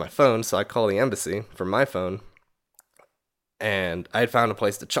I still have my phone, so I call the embassy from my phone. And I had found a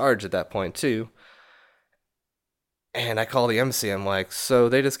place to charge at that point too. And I call the embassy. I'm like, so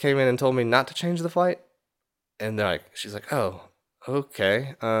they just came in and told me not to change the flight? And they're like, she's like, oh,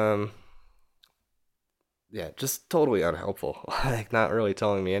 okay. Yeah, just totally unhelpful. Like, not really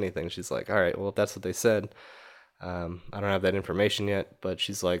telling me anything. She's like, all right, well, if that's what they said, I don't have that information yet. But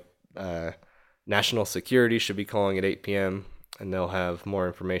she's like, national security should be calling at 8 p.m. and they'll have more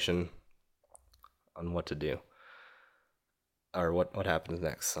information on what to do or what happens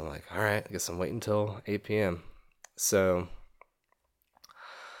next. So I'm like, all right, I guess I'm waiting until 8 p.m. So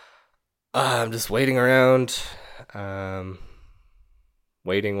I'm just waiting around,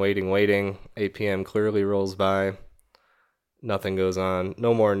 waiting. 8 p.m. clearly rolls by. Nothing goes on.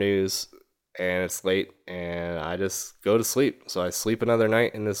 No more news. And it's late, and I just go to sleep. So I sleep another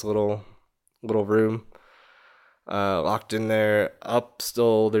night in this little room, locked in there. Up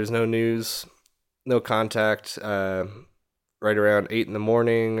still, there's no news, no contact. Right around 8 in the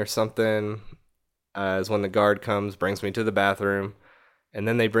morning or something is when the guard comes, brings me to the bathroom, and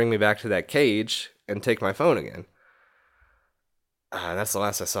then they bring me back to that cage and take my phone again. That's the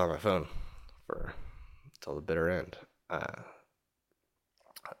last I saw my phone for till the bitter end.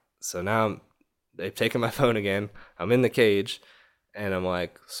 So now they've taken my phone again. I'm in the cage, and I'm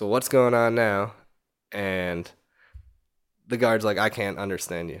like, so what's going on now? And the guard's like, I can't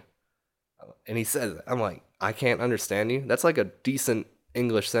understand you. And he says, I'm like, I can't understand you? That's like a decent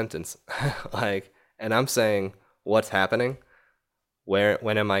English sentence. Like, and I'm saying, what's happening?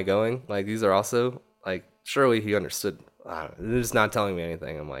 When am I going? Like, these are also, like, surely he understood. They're just not telling me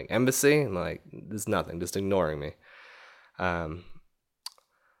anything. I'm like, embassy? I'm like, there's nothing, just ignoring me.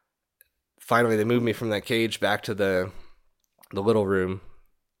 Finally, they moved me from that cage back to the little room.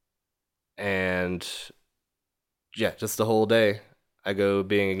 And, yeah, just the whole day, I go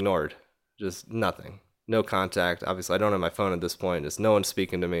being ignored. Just nothing. No contact. Obviously, I don't have my phone at this point. Just no one's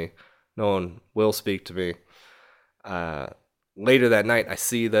speaking to me. No one will speak to me. Later that night, I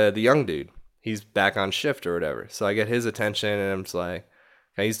see the young dude. He's back on shift or whatever. So I get his attention, and I'm just like,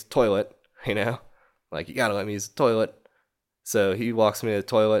 can I use the toilet? You know? Like, you gotta let me use the toilet. So he walks me to the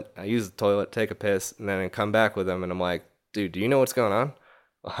toilet. I use the toilet, take a piss, and then I come back with him, and I'm like, dude, do you know what's going on?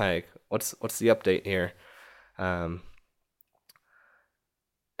 Like, what's the update here?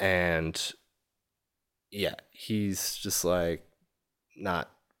 And yeah, he's just like not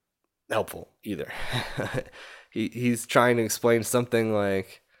helpful either. He's trying to explain something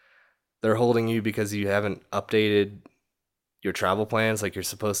like they're holding you because you haven't updated your travel plans, like you're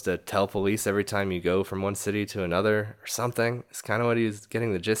supposed to tell police every time you go from one city to another or something. It's kind of what he's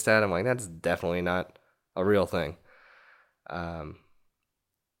getting the gist at. I'm like, that's definitely not a real thing.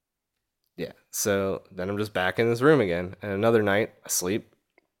 Yeah, so then I'm just back in this room again, and another night I sleep.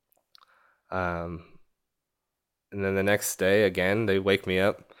 And then the next day again, they wake me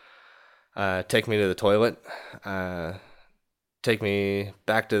up, take me to the toilet, take me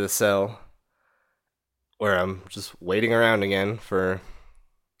back to the cell where I'm just waiting around again for a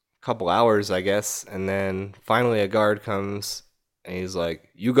couple hours, I guess. And then finally a guard comes and he's like,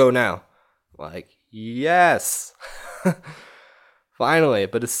 you go now. I'm like, yes. Finally.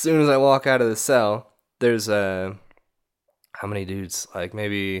 But as soon as I walk out of the cell, there's how many dudes? Like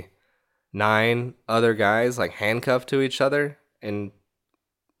maybe 9 other guys like handcuffed to each other in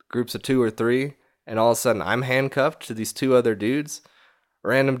groups of 2 or 3. And all of a sudden I'm handcuffed to these 2 other dudes,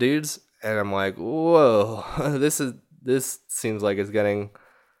 random dudes. And I'm like, whoa, this seems like it's getting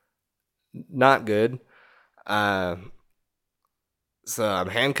not good. So I'm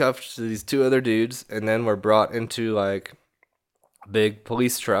handcuffed to these 2 other dudes, and then we're brought into like a big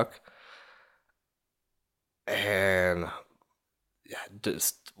police truck. And yeah,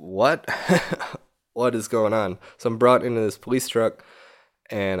 just what? What is going on? So I'm brought into this police truck,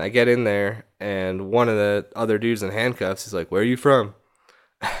 and I get in there, and one of the other dudes in handcuffs, he's like, where are you from?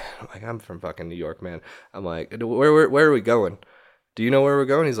 I'm like, I'm from fucking New York, man. I'm like, where are we going? Do you know where we're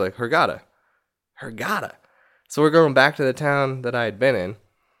going? He's like, Hurghada. So we're going back to the town that I had been in,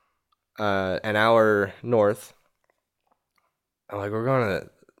 an hour north. I'm like, we're going to the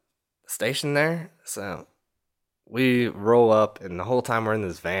station there? So we roll up, and the whole time we're in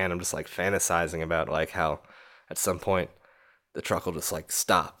this van, I'm just like fantasizing about like how at some point the truck will just like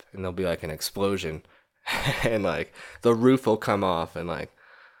stop, and there'll be like an explosion, and like the roof will come off, and like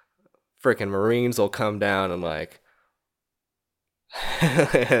freaking Marines will come down and like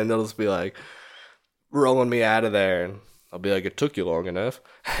and they'll just be like rolling me out of there, and I'll be like, it took you long enough.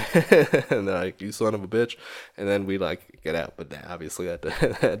 And they're like, you son of a bitch. And then we like get out, but obviously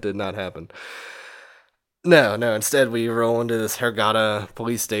that did not happen. No, instead we roll into this Hurghada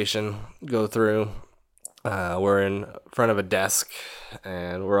police station, go through, We're in front of a desk,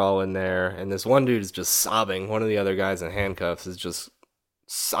 and we're all in there, and this one dude is just sobbing. One of the other guys in handcuffs is just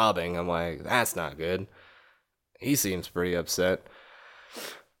sobbing. I'm like, that's not good. He seems pretty upset.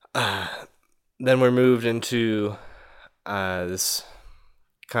 Uh, then we're moved into this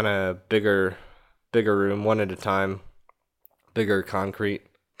kind of bigger room, one at a time, bigger concrete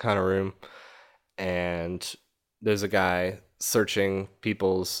kind of room, and there's a guy searching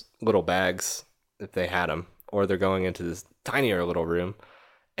people's little bags if they had them, or they're going into this tinier little room,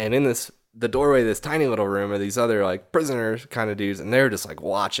 and in the doorway of this tiny little room are these other like prisoners kind of dudes, and they're just like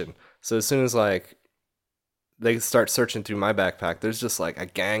watching. So as soon as like they start searching through my backpack, there's just like a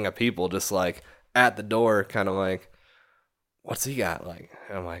gang of people just like at the door, kind of like, what's he got? Like,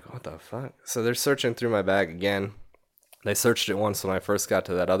 and I'm like, what the fuck? So they're searching through my bag again. They searched it once when I first got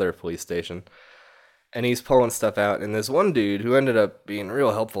to that other police station. And he's pulling stuff out. And this one dude who ended up being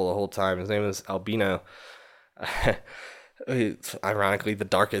real helpful the whole time, his name is Albino. He's ironically the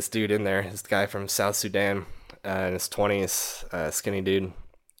darkest dude in there. This guy from South Sudan, in his 20s, skinny dude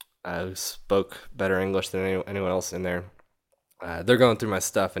who spoke better English than anyone else in there. They're going through my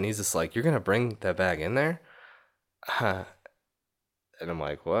stuff, and he's just like, "You're going to bring that bag in there?" And I'm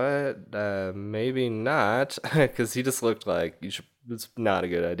like, what? Maybe not. Because he just looked like it's not a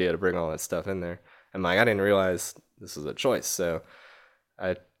good idea to bring all that stuff in there. I'm like, I didn't realize this was a choice. So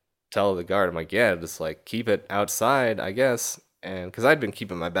I tell the guard, I'm like, yeah, just like keep it outside, I guess. And because I'd been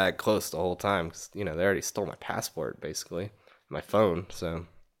keeping my bag close the whole time, because, they already stole my passport, basically, my phone. So I'm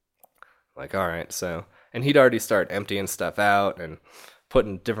like, all right. So, and he'd already started emptying stuff out and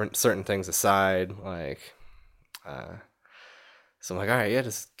putting certain things aside, like, so I'm like, all right, yeah,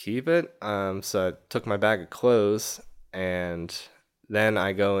 just keep it. So I took my bag of clothes, and then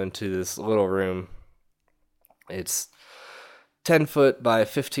I go into this little room. It's 10 foot by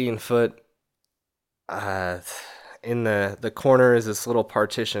 15 foot. In the corner is this little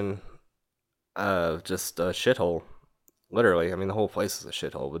partition of just a shithole. Literally, I mean, the whole place is a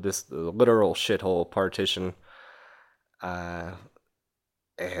shithole, but the literal shithole partition. And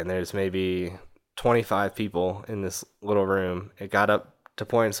there's maybe 25 people in this little room. It got up to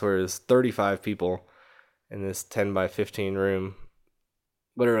points where there's 35 people in this 10 by 15 room,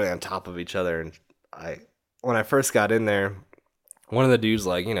 literally on top of each other. And when I first got in there, one of the dudes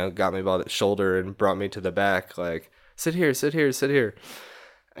like, got me by the shoulder and brought me to the back, like, sit here, sit here, sit here.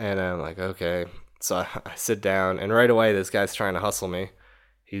 And I'm like, okay. So I sit down, and right away this guy's trying to hustle me.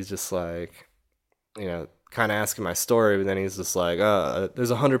 He's just like, kind of asking my story, but then he's just like,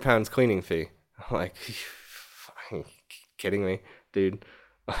 there's 100 pounds cleaning fee. I'm like, you fucking kidding me, dude?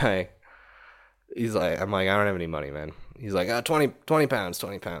 Like, I'm like, I don't have any money, man. He's like, 20 pounds,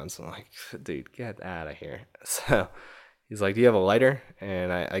 20 pounds. I'm like, dude, get out of here. So he's like, do you have a lighter?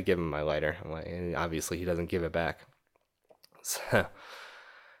 And I give him my lighter. I'm like, and obviously he doesn't give it back. So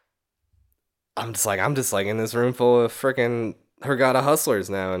I'm just like in this room full of freaking Hurghada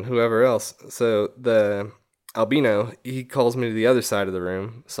hustlers now and whoever else. So the Albino, he calls me to the other side of the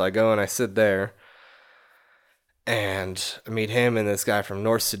room. So I go and I sit there, and I meet him and this guy from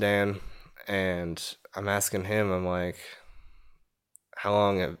North Sudan, and I'm asking him, I'm like, how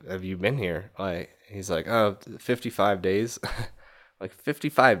long have you been here? Like, he's like, 55 days. Like,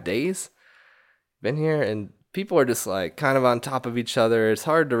 55 days? Been here? And people are just like kind of on top of each other. It's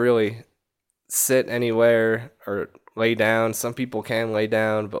hard to really sit anywhere or lay down. Some people can lay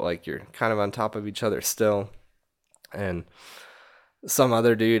down, but like you're kind of on top of each other still. And some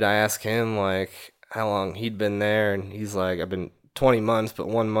other dude, I asked him like how long he'd been there, and he's like, I've been 20 months, but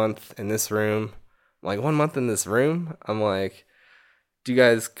 1 month in this room. I'm like, 1 month in this room? I'm like, do you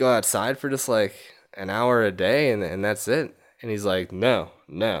guys go outside for just like an hour a day and that's it? And he's like, no.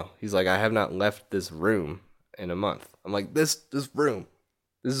 He's like, I have not left this room in a month. I'm like, this room,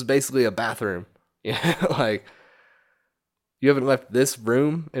 this is basically a bathroom. Yeah, like, you haven't left this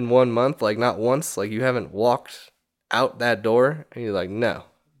room in 1 month, like not once, like you haven't walked out that door? And he's like, no,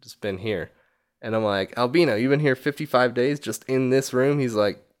 just been here. And I'm like, Albino, you've been here 55 days just in this room? He's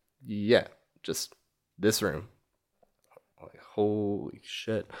like, yeah, just this room. I'm like, holy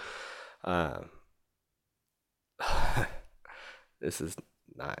shit. This is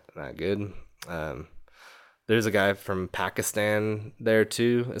not good. There's a guy from Pakistan there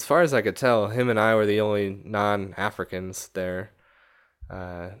too. As far as I could tell, him and I were the only non-Africans there.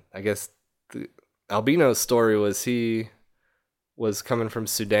 I guess the Albino's story was he was coming from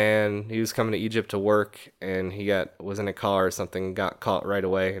Sudan. He was coming to Egypt to work, and he was in a car or something, got caught right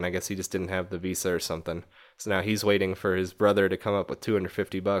away, and I guess he just didn't have the visa or something. So now he's waiting for his brother to come up with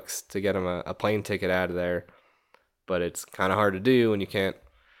 $250 to get him a plane ticket out of there. But it's kind of hard to do when you can't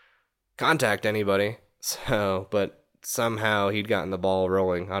contact anybody. So, but somehow he'd gotten the ball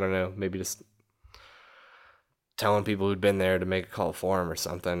rolling. I don't know, maybe just telling people who'd been there to make a call for him or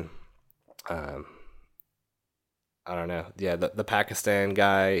something. Um, I don't know. Yeah, the Pakistan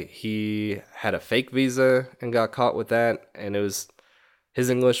guy, he had a fake visa and got caught with that, and his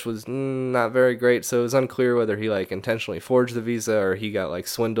English was not very great, so it was unclear whether he like intentionally forged the visa or he got like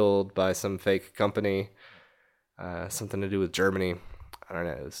swindled by some fake company, something to do with Germany. I don't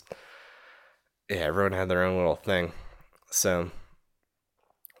know. Yeah, everyone had their own little thing. So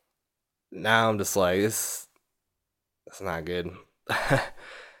now I'm just like, it's not good.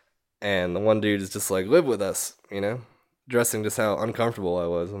 And the one dude is just like, live with us, dressing just how uncomfortable I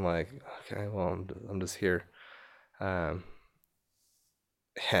was. I'm like, okay, well, I'm just here. Um,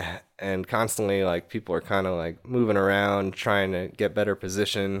 yeah, and constantly like people are kind of like moving around, trying to get better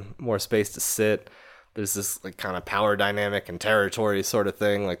position, more space to sit. There's this like kind of power dynamic and territory sort of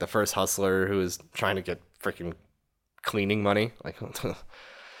thing. Like the first hustler who is trying to get freaking cleaning money. Like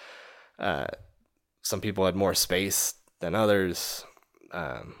uh, some people had more space than others.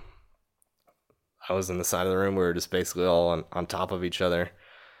 Um, I was in the side of the room. We were just basically all on top of each other.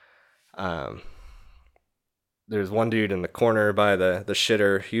 Um, there's one dude in the corner by the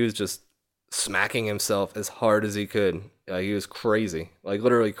shitter. He was just smacking himself as hard as he could. He was crazy, like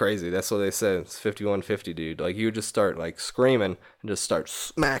literally crazy. That's what they said. It's 5150, dude. Like he would just start like screaming and just start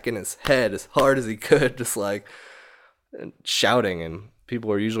smacking his head as hard as he could, just like shouting, and people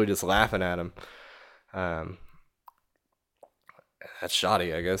were usually just laughing at him. Um, that's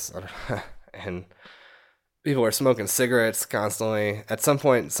shoddy, I guess. And people were smoking cigarettes constantly. At some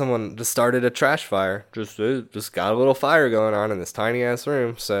point, someone just started a trash fire. Just got a little fire going on in this tiny ass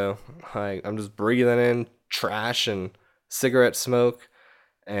room. So I'm just breathing in trash and cigarette smoke,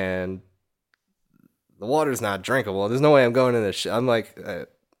 and the water's not drinkable. There's no way I'm going in this shit. I'm like,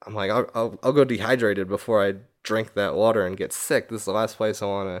 I'll go dehydrated before I drink that water and get sick. This is the last place I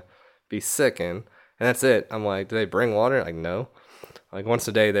want to be sick in. And that's it. I'm like, do they bring water? Like, no. Like once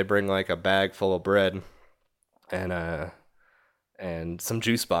a day they bring like a bag full of bread and some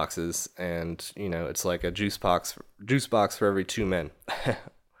juice boxes, and it's like a juice box for every 2 men.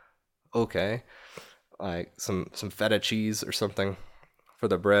 Okay. Like some feta cheese or something for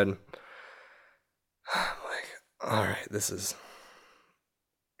the bread. I'm like, all right, this is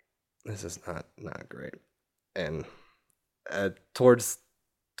not great. And towards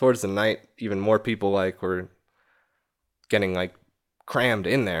the night, even more people like were getting like crammed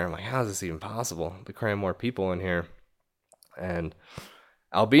in there. I'm like, how is this even possible to cram more people in here? And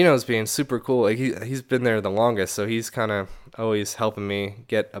Albino's being super cool. Like he's been there the longest, so he's kind of always helping me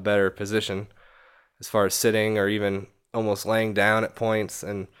get a better position as far as sitting or even almost laying down at points.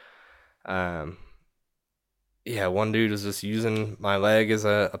 And yeah, one dude was just using my leg as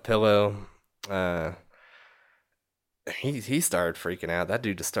a pillow. Uh, he started freaking out. That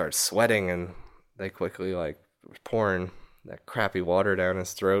dude just started sweating, and they quickly like pouring that crappy water down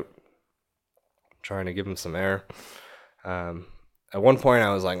his throat, trying to give him some air. At one point,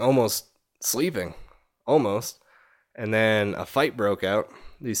 I was like almost sleeping, almost, and then a fight broke out.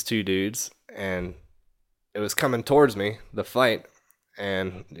 These two dudes, and it was coming towards me. The fight,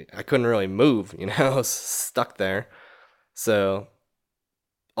 and I couldn't really move. I was stuck there. So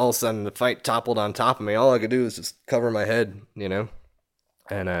all of a sudden, the fight toppled on top of me. All I could do was just cover my head,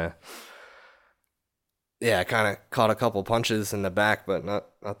 and yeah, I kind of caught a couple punches in the back, but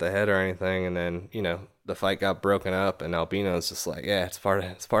not the head or anything. And then the fight got broken up, and Albino's just like, yeah, it's part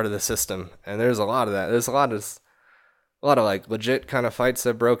of the system. And there's a lot of that. There's a lot of like legit kind of fights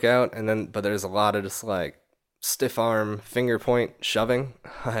that broke out, but there's a lot of just like stiff arm finger point shoving.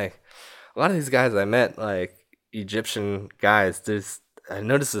 Like a lot of these guys I met, like Egyptian guys, I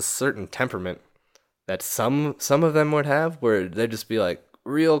noticed a certain temperament that some of them would have, where they'd just be like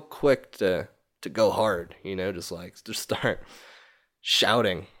real quick to go hard, just start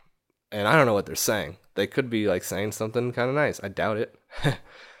shouting. And I don't know what they're saying. They could be like saying something kind of nice. I doubt it.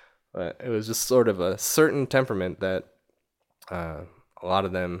 But it was just sort of a certain temperament that a lot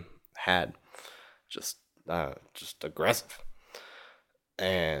of them had, just aggressive.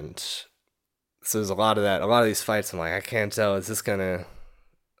 And so there's a lot of that. A lot of these fights, I'm like, I can't tell. Is this gonna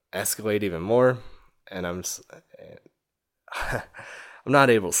escalate even more? And I'm not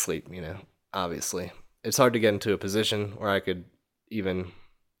able to sleep. Obviously, it's hard to get into a position where I could even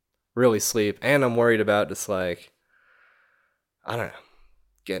really sleep, and I'm worried about just like, I don't know,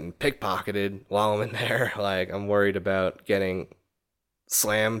 getting pickpocketed while I'm in there. Like I'm worried about getting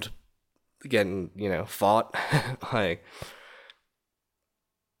slammed, getting fought. Like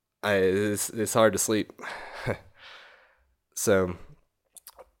it's hard to sleep. So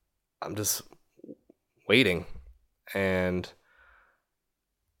I'm just waiting, and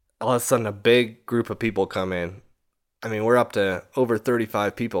all of a sudden a big group of people come in. I mean, we're up to over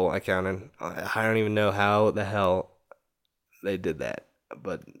 35 people, I counted. I don't even know how the hell they did that.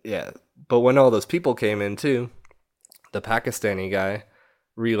 But yeah, but when all those people came in too, the Pakistani guy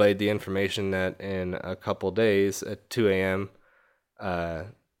relayed the information that in a couple days at 2 a.m.,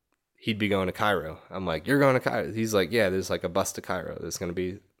 he'd be going to Cairo. I'm like, you're going to Cairo? He's like, yeah, there's like a bus to Cairo. There's going to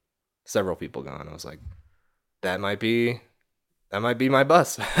be several people going. I was like, that might be my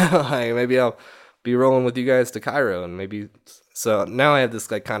bus. Like, maybe I'll be rolling with you guys to Cairo, and maybe. So now I have this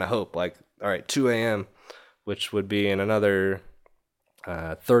like kind of hope, like, all right, 2 a.m., which would be in another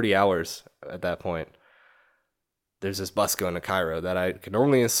 30 hours at that point. There's this bus going to Cairo that I can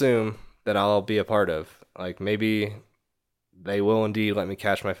only assume that I'll be a part of. Like, maybe they will indeed let me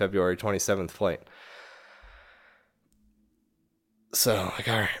catch my February 27th flight. So, like,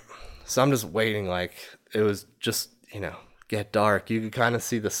 all right. So I'm just waiting. Like, it was just, get dark. You could kind of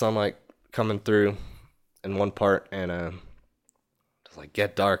see the sunlight coming through in one part, and just like,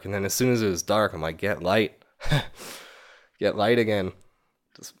 get dark. And then as soon as it was dark, I'm like, get light. Get light again.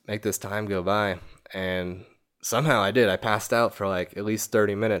 Just make this time go by. And somehow I did. I passed out for like at least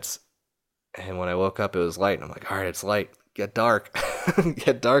 30 minutes. And when I woke up, it was light. And I'm like, all right, it's light. Get dark.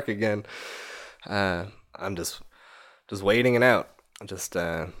 Get dark again. I'm just waiting it out. Just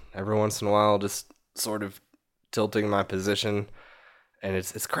every once in a while, just sort of tilting my position. And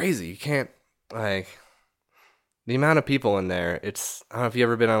it's crazy. You can't, like, the amount of people in there. I don't know if you've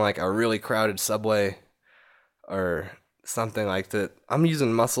ever been on like a really crowded subway or something like that. I'm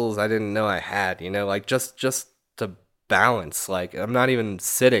using muscles I didn't know I had, like just to balance. Like, I'm not even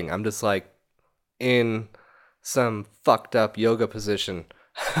sitting. I'm just like in some fucked up yoga position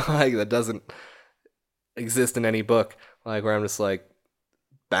like that doesn't exist in any book, like where I'm just like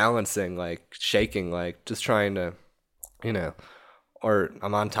balancing, like shaking, like just trying to, or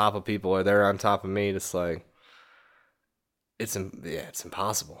I'm on top of people or they're on top of me, just like it's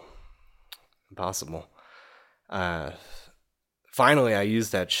impossible. Finally I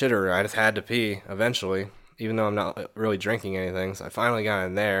used that shitter. I just had to pee eventually, even though I'm not really drinking anything. So I finally got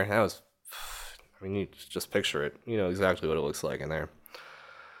in there. That was, you just picture it. You know exactly what it looks like in there.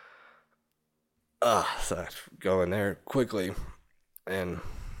 So I go in there quickly and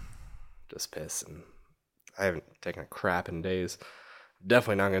just piss. And I haven't taken a crap in days.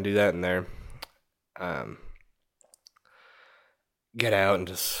 Definitely not going to do that in there. Get out and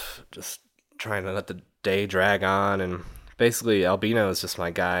just trying to let the day drag on. And basically Albino is just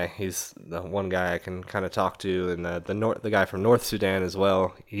my guy. He's the one guy I can kind of talk to. And the guy from North Sudan as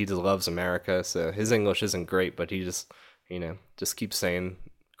well. He just loves America. So his English isn't great, but he just, just keeps saying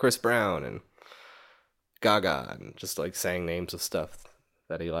Chris Brown and Gaga and just like saying names of stuff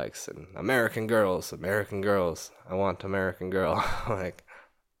that he likes. And American girls, I want American girl. Like,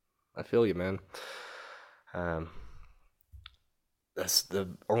 I feel you, man. That's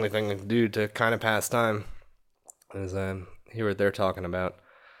the only thing I can do to kind of pass time is hear what they're talking about.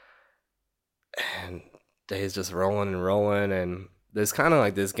 And days just rolling, and there's kind of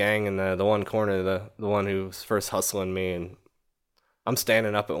like this gang in the one corner, the one who's first hustling me, and I'm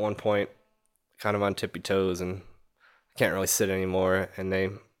standing up at one point, kind of on tippy toes, and I can't really sit anymore, and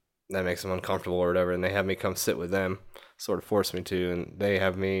that makes them uncomfortable or whatever, and they have me come sit with them, sort of force me to, and they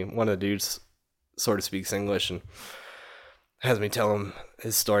have me, one of the dudes sort of speaks English, and has me tell him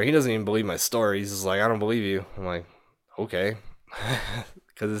his story. He doesn't even believe my story. He's just like, I don't believe you. I'm like, okay.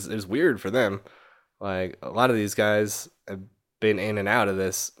 Because it's weird for them. Like, a lot of these guys have been in and out of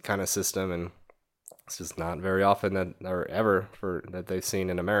this kind of system, and it's just not very often that they've seen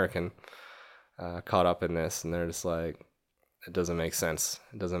an American caught up in this, and they're just like, it doesn't make sense.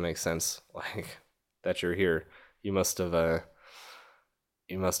 It doesn't make sense, like, that you're here. You must have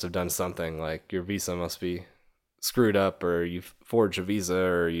done something. Like, your visa must be screwed up, or you forged a visa,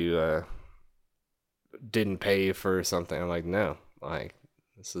 or you didn't pay for something. I'm like, no, like,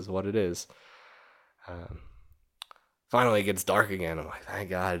 this is what it is. Finally it gets dark again. I'm like, thank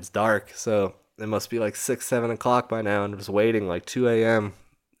God it's dark. So it must be like 6-7 o'clock by now, and I'm just waiting, like 2 a.m.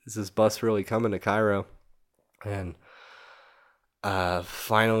 Is this bus really coming to Cairo? And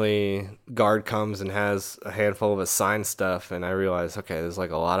finally guard comes and has a handful of assigned stuff, and I realize, okay, there's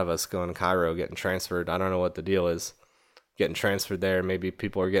like a lot of us going to Cairo getting transferred. I don't know what the deal is getting transferred there. Maybe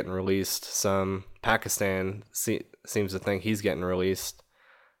people are getting released. Some Pakistan seems to think he's getting released.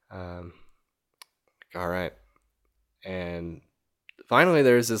 All right. And finally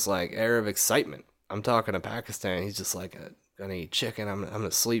there's this like air of excitement. I'm talking to Pakistan. He's just like, gonna eat chicken. I'm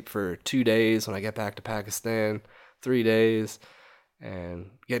gonna sleep for 2 days when I get back to Pakistan, 3 days. and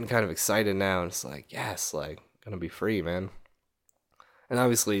getting kind of excited now. And it's like, yes, like, gonna be free, man. And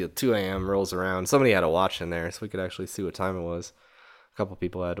obviously, at 2 a.m. rolls around. Somebody had a watch in there, so we could actually see what time it was. A couple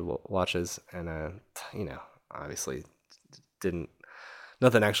people had watches, and obviously didn't.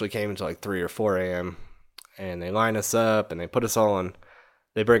 Nothing actually came until like 3 or 4 a.m. And they line us up, and they put us all in.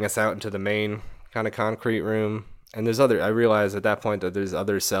 They bring us out into the main kind of concrete room. And there's other. I realized at that point that there's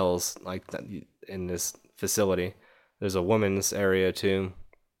other cells like that in this facility. There's a women's area too.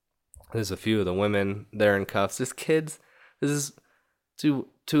 There's a few of the women there in cuffs. There's kids. This is two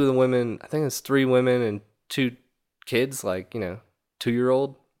of the women. I think it's 3 women and 2 kids, like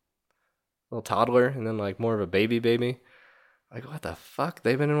 2-year-old, little toddler, and then like more of a baby. Like, what the fuck?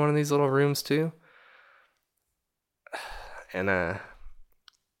 They've been in one of these little rooms too. And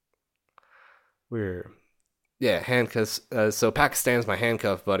we're handcuffs. So Pakistan's my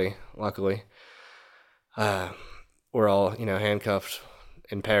handcuff buddy. Luckily, we're all handcuffed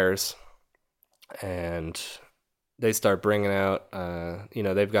in pairs, and they start bringing out.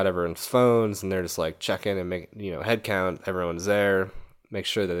 They've got everyone's phones, and they're just like checking and make head count. Everyone's there, make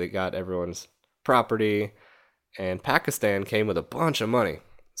sure that they got everyone's property. And Pakistan came with a bunch of money,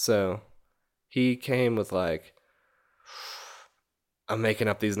 so he came with like. I'm making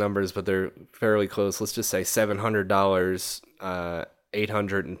up these numbers, but they're fairly close. Let's just say $700,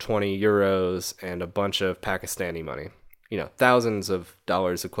 820 euros, and a bunch of Pakistani money. Thousands of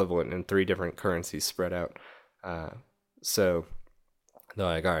dollars equivalent in 3 different currencies spread out. So they're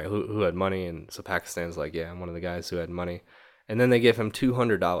like, all right, who had money? And so Pakistan's like, yeah, I'm one of the guys who had money. And then they give him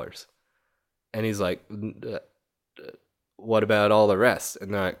 $200. And he's like, what about all the rest?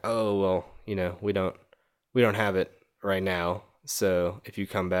 And they're like, oh, well, we don't have it right now. So if you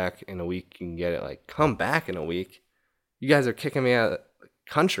come back in a week, you can get it. Like, come back in a week? You guys are kicking me out of the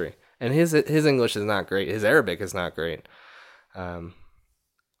country. And his English is not great. His Arabic is not great. And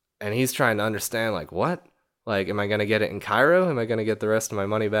he's trying to understand, like, what? Like, am I going to get it in Cairo? Am I going to get the rest of my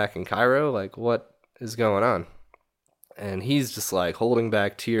money back in Cairo? Like, what is going on? And he's just, like, holding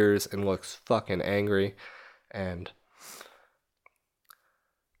back tears and looks fucking angry. And,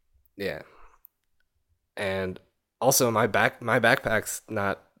 yeah. And also, my backpack's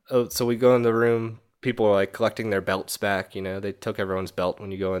not. Oh, so we go in the room. People are like collecting their belts back. They took everyone's belt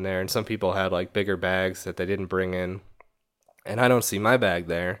when you go in there, and some people had like bigger bags that they didn't bring in. And I don't see my bag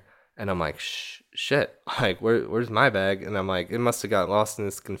there, and I'm like, shit. Like, where's my bag? And I'm like, it must have got lost in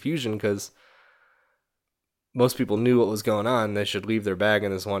this confusion because most people knew what was going on. They should leave their bag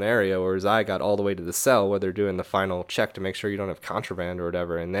in this one area, whereas I got all the way to the cell where they're doing the final check to make sure you don't have contraband or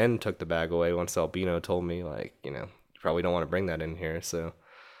whatever, and then took the bag away once Albino told me, like, you probably don't want to bring that in here. So,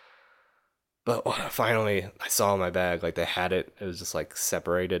 but finally I saw my bag, like they had it. It was just like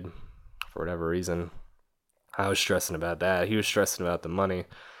separated for whatever reason. I was stressing about that. He was stressing about the money.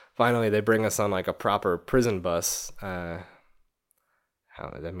 Finally, they bring us on like a proper prison bus. There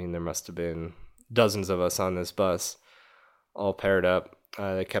must have been dozens of us on this bus, all paired up.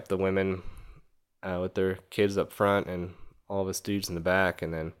 They kept the women with their kids up front and all of us dudes in the back.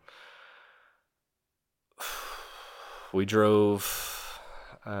 And then we drove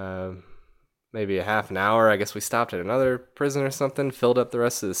maybe a half an hour. I guess we stopped at another prison or something, filled up the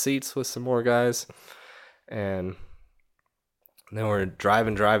rest of the seats with some more guys. And then we're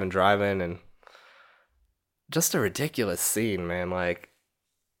driving, and just a ridiculous scene, man. Like,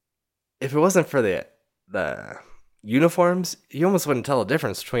 if it wasn't for the uniforms, you almost wouldn't tell the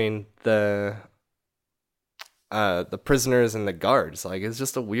difference between the prisoners and the guards. Like, it's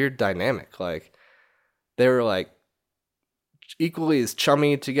just a weird dynamic. Like, they were like equally as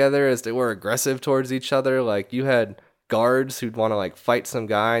chummy together as they were aggressive towards each other. Like, you had guards who'd want to like fight some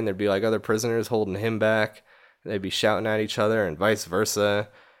guy, and there'd be like other prisoners holding him back. They'd be shouting at each other, and vice versa.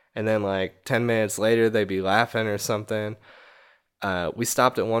 And then like 10 minutes later, they'd be laughing or something. We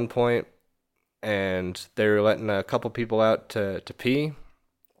stopped at one point, and they were letting a couple people out to pee.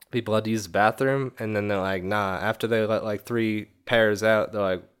 People had to use the bathroom, and then they're like, nah. After they let like 3 pairs out, they're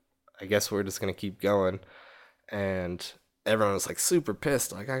like, I guess we're just gonna keep going. And everyone was like super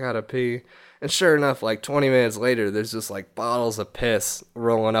pissed, like, I gotta pee. And sure enough, like 20 minutes later, there's just like bottles of piss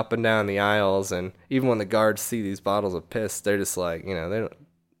rolling up and down the aisles. And even when the guards see these bottles of piss, they're just like,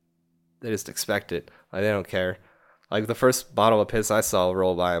 they just expect it. Like, they don't care. Like, the first bottle of piss I saw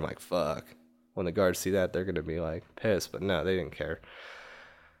roll by, I'm like, fuck. When the guards see that, they're gonna be like pissed. But no, they didn't care.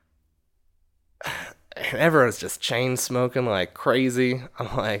 And everyone's just chain smoking like crazy.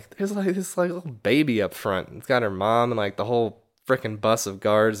 I'm like, there's like this like little baby up front. It's got her mom and like the whole freaking bus of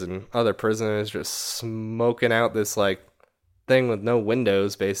guards and other prisoners just smoking out this like thing with no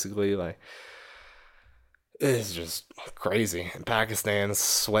windows, basically. Like, It's just crazy. And Pakistan's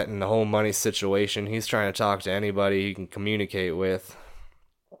sweating the whole money situation. He's trying to talk to anybody he can communicate with.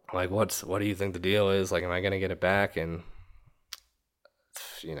 Like, what do you think the deal is? Like, am I gonna get it back? And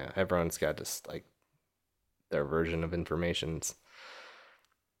everyone's got just like their version of information.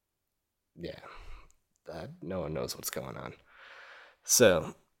 Yeah, no one knows what's going on.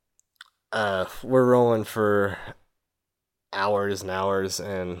 So, we're rolling for hours and hours,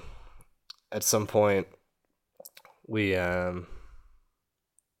 and at some point, we're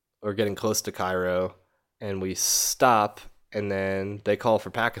getting close to Cairo, and we stop, and then they call for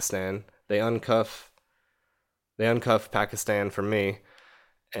Pakistan. They uncuff Pakistan from me,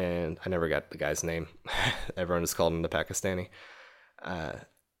 and I never got the guy's name. Everyone just called him the Pakistani.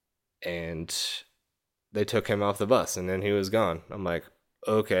 And they took him off the bus, and then he was gone. I'm like,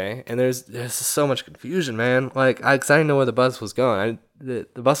 okay. And there's so much confusion, man. Like, I didn't know where the bus was going. The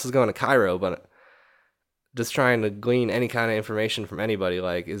bus was going to Cairo, but just trying to glean any kind of information from anybody.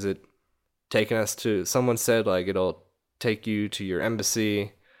 Like, is it taking us to? Someone said like it'll take you to your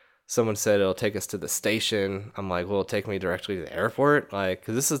embassy. Someone said it'll take us to the station. I'm like, will it take me directly to the airport? Like,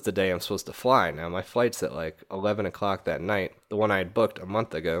 because this is the day I'm supposed to fly. Now my flight's at like 11 o'clock that night. The one I had booked a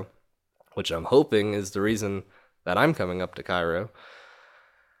month ago, which I'm hoping is the reason that I'm coming up to Cairo.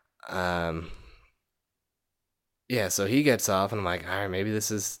 Yeah, so he gets off, and I'm like, all right, maybe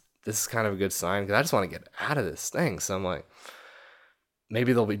this is kind of a good sign, because I just want to get out of this thing. So I'm like,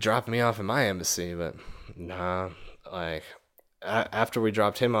 maybe they'll be dropping me off in my embassy, but nah. Like, after we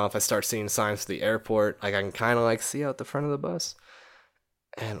dropped him off, I start seeing signs to the airport. Like, I can kind of like see out the front of the bus,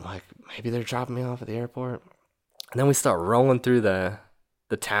 and like maybe they're dropping me off at the airport. And then we start rolling through the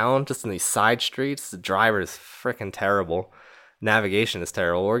town, just in these side streets. The driver is freaking terrible. Navigation is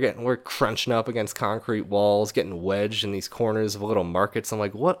terrible. We're crunching up against concrete walls, getting wedged in these corners of little markets. I'm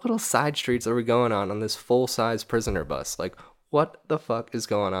like, what little side streets are we going on this full-size prisoner bus? Like, what the fuck is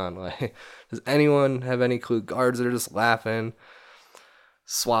going on? Like, does anyone have any clue? Guards are just laughing,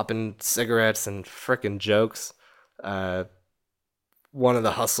 swapping cigarettes and freaking jokes. One of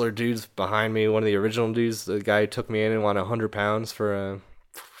the hustler dudes behind me, one of the original dudes, the guy who took me in and wanted £100 for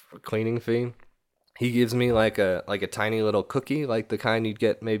a cleaning fee. He gives me like a tiny little cookie, like the kind you'd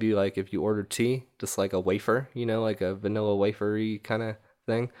get maybe like if you ordered tea, just like a wafer, like a vanilla wafery kind of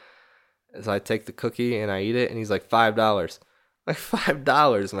thing. So I take the cookie and I eat it, and he's like $5. Like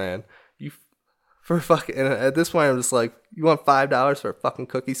 $5, man. You for fucking. And at this point, I'm just like, you want $5 for a fucking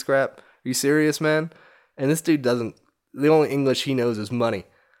cookie scrap? Are you serious, man? And this dude doesn't. The only English he knows is money.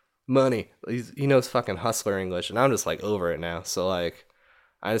 Money. He knows fucking hustler English, and I'm just like over it now. So like,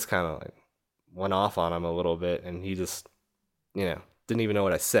 I just kind of like went off on him a little bit, and he just, didn't even know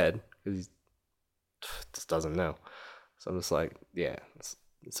what I said, because he just doesn't know. So I'm just like, yeah.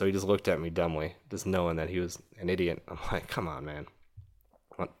 So he just looked at me dumbly, just knowing that he was an idiot. I'm like, come on, man.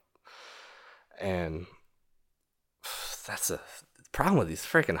 What? And that's a problem with these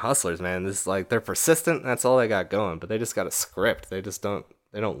freaking hustlers, man. This is like, they're persistent. That's all they got going, but they just got a script. They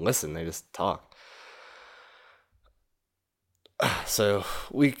don't listen. They just talk. So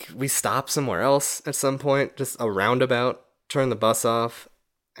we stop somewhere else at some point, just a roundabout, turn the bus off,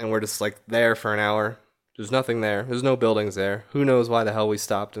 and we're just like there for an hour. There's nothing there. There's no buildings there. Who knows why the hell we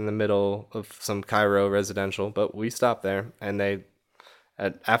stopped in the middle of some Cairo residential, but we stopped there, and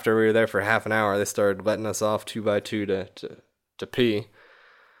after we were there for half an hour, they started letting us off 2 by 2 to pee.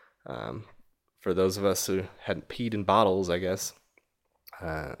 For those of us who hadn't peed in bottles, I guess.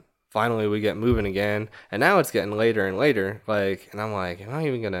 Finally, we get moving again, and now it's getting later and later. Like, and I'm like, am I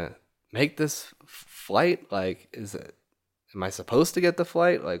even gonna make this flight? Like, am I supposed to get the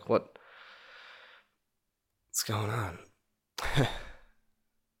flight? Like, what's going on?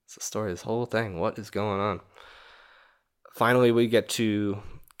 It's the story of this whole thing. What is going on? Finally, we get to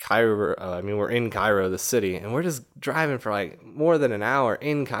Cairo. We're in Cairo, the city, and we're just driving for like more than an hour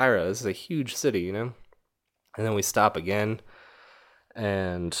in Cairo. This is a huge city, And then we stop again,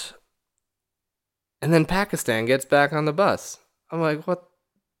 and then Pakistan gets back on the bus. I'm like, what?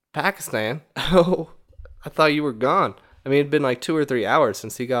 Pakistan? Oh, I thought you were gone. It'd been like 2 or 3 hours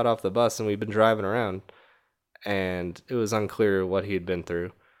since he got off the bus, and we'd been driving around, and it was unclear what he had been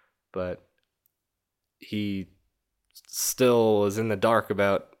through, but he still was in the dark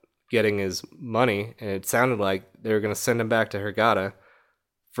about getting his money, and it sounded like they were going to send him back to Hurghada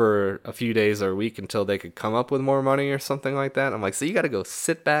for a few days or a week until they could come up with more money or something like that. I'm like, so you got to go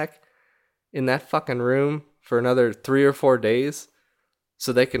sit back in that fucking room for another 3 or 4 days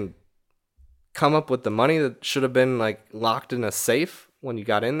so they can come up with the money that should have been like locked in a safe when you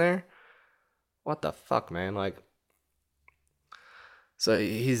got in there? What the fuck, man? Like, so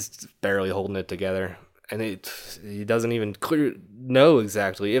he's barely holding it together, and he doesn't even know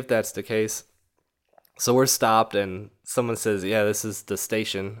exactly if that's the case. So we're stopped, and someone says, "Yeah, this is the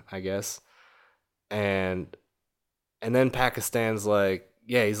station, I guess." And then Pakistan's like,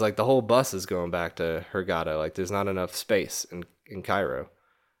 "Yeah," he's like, "The whole bus is going back to Hurghada. Like, there's not enough space in Cairo."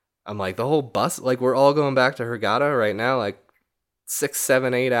 I'm like, "The whole bus? Like, we're all going back to Hurghada right now? Like, 6,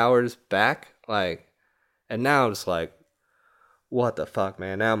 7, 8 hours back? Like," and now I'm just like, what the fuck,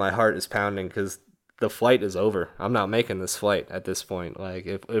 man? Now my heart is pounding because the flight is over. I'm not making this flight at this point. Like,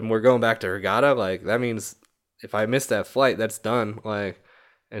 if and we're going back to Hurghada, like, that means if I miss that flight, that's done. Like,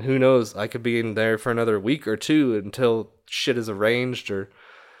 and who knows? I could be in there for another week or two until shit is arranged, and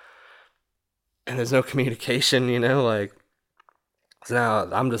there's no communication, like. So now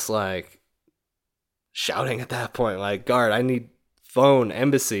I'm just like shouting at that point, like, guard, I need phone,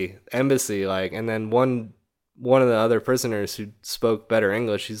 embassy, like. And then one of the other prisoners who spoke better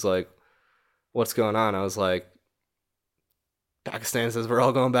English, he's like, "What's going on?" I was like, "Pakistan says we're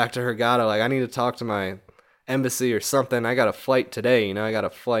all going back to Hurghada. Like, I need to talk to my embassy or something. I got a flight today, I got a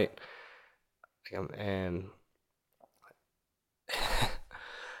flight." And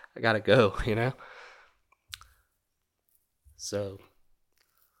I gotta go, So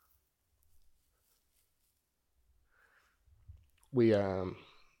we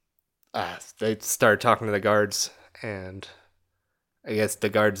they started talking to the guards, and I guess the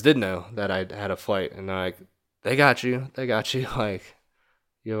guards did know that I had a flight, and they're like, they got you, like,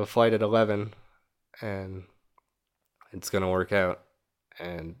 you have a flight at 11, and it's gonna work out,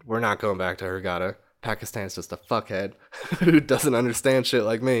 and we're not going back to Hurghada. Pakistan's just a fuckhead who doesn't understand shit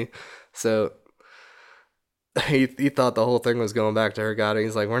like me, so he thought the whole thing was going back to Hurghada.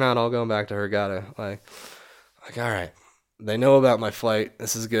 He's like, we're not all going back to Hurghada. Like, all right, they know about my flight.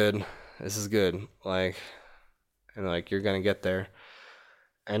 This is good. Like, and like, you're gonna get there,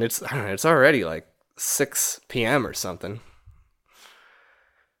 and it's, I don't know, it's already like 6 p.m. or something.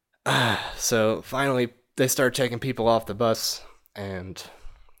 So finally, they start taking people off the bus, and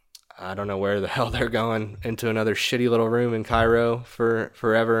I don't know where the hell they're going, into another shitty little room in Cairo for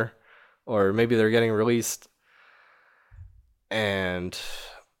forever, or maybe they're getting released. And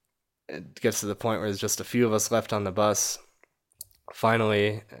it gets to the point where there's just a few of us left on the bus,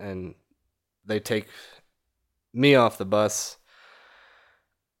 finally, and they take me off the bus,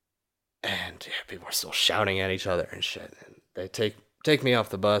 and people are still shouting at each other and shit. And they take me off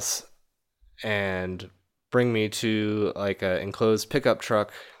the bus and bring me to like a enclosed pickup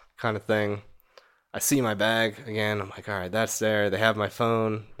truck kind of thing. I see my bag again. I'm like, all right, that's there. They have my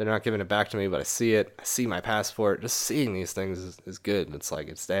phone. They're not giving it back to me, but I see it. I see my passport. Just seeing these things is good. It's like,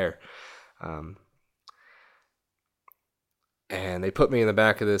 it's there. And they put me in the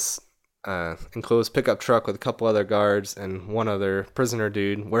back of this enclosed pickup truck with a couple other guards and one other prisoner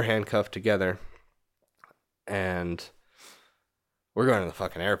dude. We're handcuffed together, and we're going to the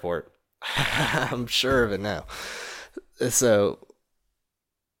fucking airport. I'm sure of it now. So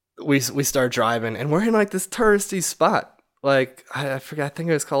we start driving, and we're in like this touristy spot. Like, I forgot, I think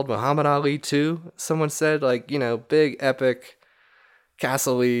it was called Muhammad Ali 2. Someone said, like, big epic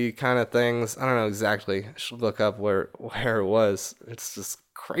castle-y kind of things. I don't know exactly. I should look up where it was. It's just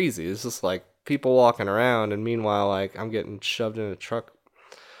crazy. It's just like people walking around, and meanwhile, like, I'm getting shoved in a truck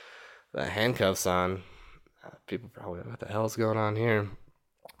with handcuffs on. People probably, what the hell's going on here?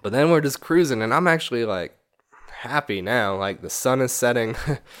 But then we're just cruising, and I'm actually like happy now. Like, the sun is setting,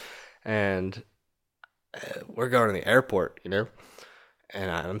 and we're going to the airport, and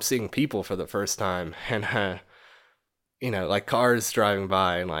I'm seeing people for the first time, and like cars driving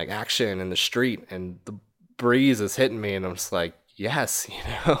by, and like action in the street, and the breeze is hitting me, and I'm just like, yes,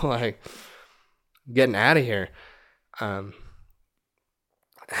 like, getting out of here. I'm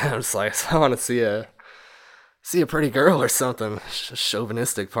just like, I want to see a pretty girl or something.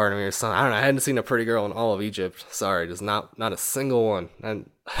 Chauvinistic part of me or something. I don't know. I hadn't seen a pretty girl in all of Egypt. Sorry, just not a single one. And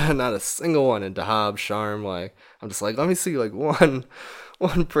not a single one in Dahab, Sharm. Like, I'm just like, let me see like one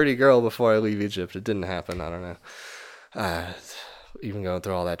pretty girl before I leave Egypt. It didn't happen. I don't know. Even going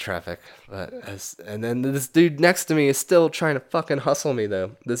through all that traffic. And then this dude next to me is still trying to fucking hustle me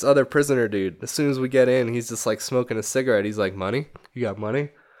though. This other prisoner dude. As soon as we get in, he's just like smoking a cigarette. He's like, money? You got money?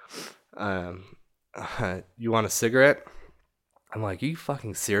 You want a cigarette? I'm like, you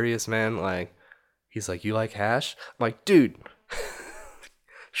fucking serious, man? Like, he's like, you like hash? I'm like, dude,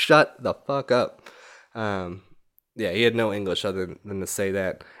 shut the fuck up. Yeah, he had no English other than to say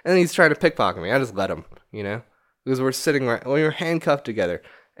that. And then he's trying to pickpocket me. I just let him, because we're sitting right, we were handcuffed together,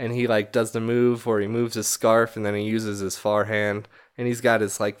 and he like does the move where he moves his scarf, and then he uses his far hand And he's got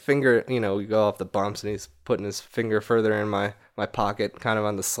his like finger, we go off the bumps, and he's putting his finger further in my pocket, kind of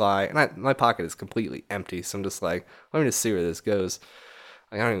on the sly. And my pocket is completely empty, so I'm just like, let me just see where this goes.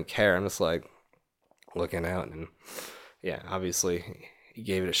 Like, I don't even care. I'm just like looking out, and yeah, obviously he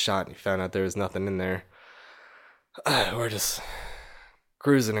gave it a shot, and he found out there was nothing in there. We're just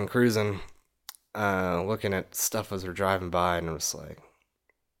cruising and cruising, looking at stuff as we're driving by, and I'm just like,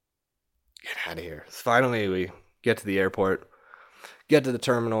 get out of here. So finally, we get to the airport, get to the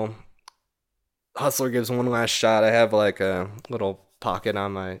terminal. Hustler gives one last shot. I have like a little pocket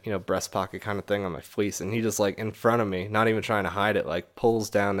on my, breast pocket kind of thing on my fleece, and he just like in front of me, not even trying to hide it, like pulls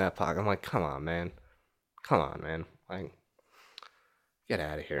down that pocket. I'm like, come on, man. Like, get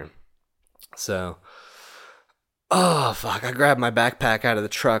out of here. So, oh, fuck. I grabbed my backpack out of the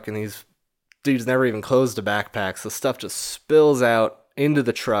truck, and these dudes never even closed the backpack, so stuff just spills out into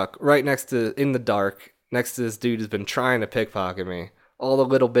the truck right in the dark, next to this dude who's been trying to pickpocket me. All the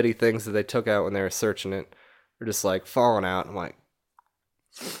little bitty things that they took out when they were searching it are just like falling out. I'm like,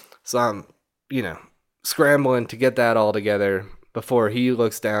 so I'm, scrambling to get that all together before he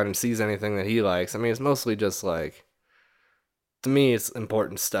looks down and sees anything that he likes. I mean, it's mostly just like, to me, it's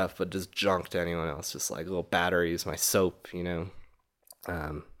important stuff, but just junk to anyone else. Just like little batteries, my soap,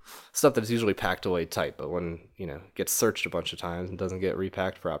 stuff that's usually packed away tight, but when, gets searched a bunch of times and doesn't get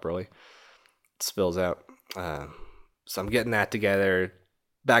repacked properly, it spills out. So I'm getting that together.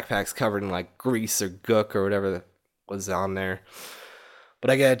 Backpack's covered in like grease or gook or whatever that was on there. But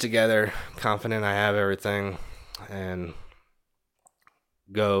I get it together, confident I have everything, and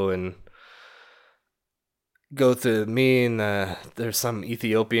go to me, and there's some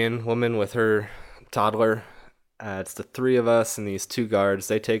Ethiopian woman with her toddler. It's the three of us and these two guards.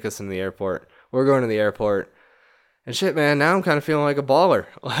 They take us in the airport. We're going to the airport. And shit, man, now I'm kind of feeling like a baller.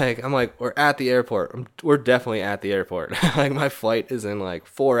 Like, I'm like, we're at the airport. We're definitely at the airport. Like, my flight is in like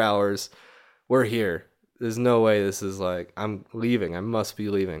 4 hours. We're here. There's no way this is like, I'm leaving. I must be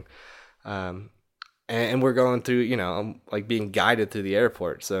leaving. And we're going through, I'm like being guided through the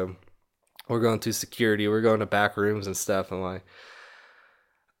airport. So we're going through security. We're going to back rooms and stuff. I'm like,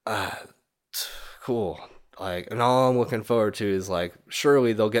 cool. Like, and all I'm looking forward to is like,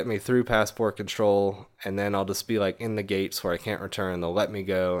 surely they'll get me through passport control, and then I'll just be like in the gates where I can't return. They'll let me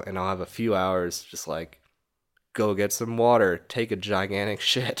go, and I'll have a few hours just like go get some water, take a gigantic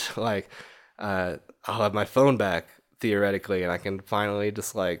shit. Like, I'll have my phone back theoretically, and I can finally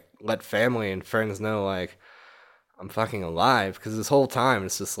just like let family and friends know like I'm fucking alive. Because this whole time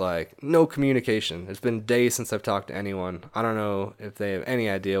it's just like no communication. It's been days since I've talked to anyone. I don't know if they have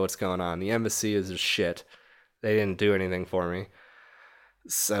any idea what's going on. The embassy is just shit. They didn't do anything for me.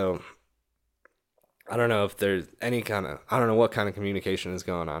 So I don't know if there's I don't know what kind of communication is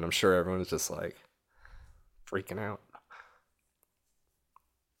going on. I'm sure everyone's just like freaking out.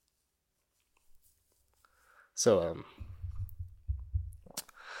 So,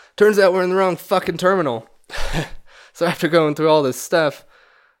 turns out we're in the wrong fucking terminal. So after going through all this stuff,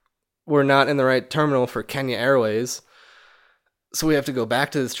 we're not in the right terminal for Kenya Airways. So we have to go back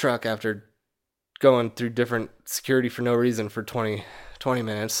to this truck after going through different security for no reason for 20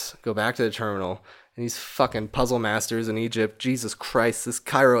 minutes, go back to the terminal, and these fucking puzzle masters in Egypt, Jesus Christ, this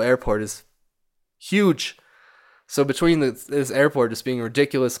Cairo airport is huge. So between this airport just being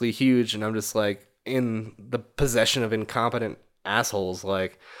ridiculously huge, and I'm just like in the possession of incompetent assholes,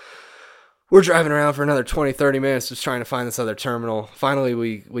 like we're driving around for another 20-30 minutes just trying to find this other terminal. Finally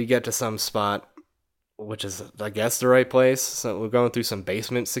we get to some spot, which is I guess the right place. So we're going through some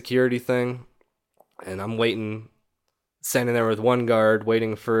basement security thing. And I'm standing there with one guard,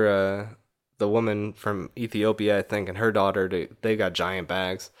 waiting for the woman from Ethiopia, I think, and her daughter. They got giant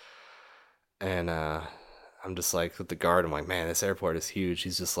bags. And I'm just like, with the guard, I'm like, man, this airport is huge.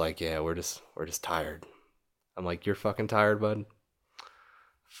 He's just like, yeah, we're just tired. I'm like, you're fucking tired, bud?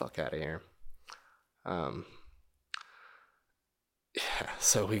 Fuck out of here. Yeah,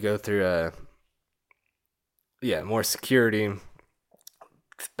 so we go through, more security.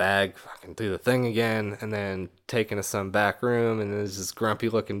 Bag fucking through the thing again, and then taken to some back room, and there's this grumpy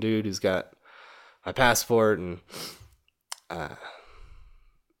looking dude who's got my passport, and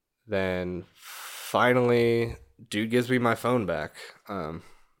then finally dude gives me my phone back. It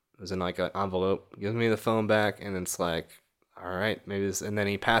was in like an envelope, gives me the phone back, and it's like, all right, maybe this, and then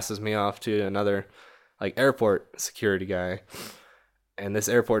he passes me off to another like airport security guy, and this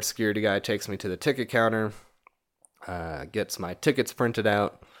airport security guy takes me to the ticket counter, gets my tickets printed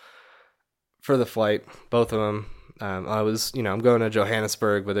out for the flight, both of them. I'm going to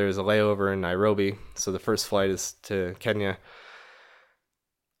Johannesburg, but there's a layover in Nairobi, so the first flight is to Kenya.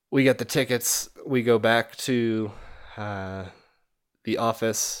 We get the tickets, we go back to the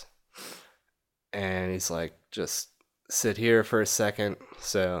office, and he's like, just sit here for a second.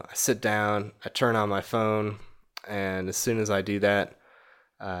 So I sit down, I turn on my phone, and as soon as I do that,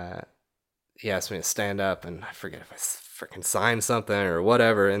 uh, he asked me to stand up, and I forget if I freaking signed something or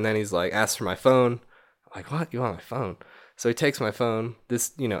whatever. And then he's like, asked for my phone. I'm like, what? You want my phone? So he takes my phone,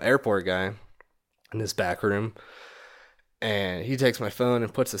 this, airport guy in this back room, and he takes my phone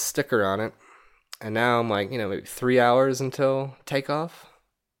and puts a sticker on it. And now I'm like, maybe 3 hours until takeoff.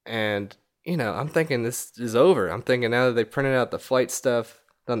 And, I'm thinking this is over. I'm thinking now that they printed out the flight stuff,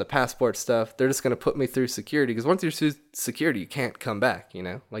 done the passport stuff, they're just going to put me through security. Because once you're through security, you can't come back,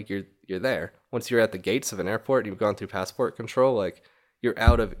 like you're there. Once you're at the gates of an airport, you've gone through passport control, like you're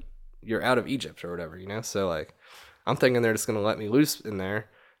out of Egypt or whatever, So like, I'm thinking they're just going to let me loose in there,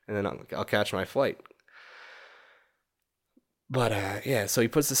 and then I'll catch my flight. But yeah, so he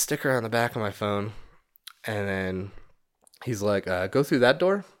puts the sticker on the back of my phone, and then he's like, go through that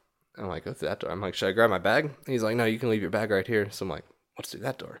door. I'm like, go through that door. I'm like, should I grab my bag? And he's like, no, you can leave your bag right here. So I'm like, what's through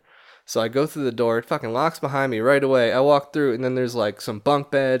that door? So I go through the door. It fucking locks behind me right away. I walk through, and then there's like some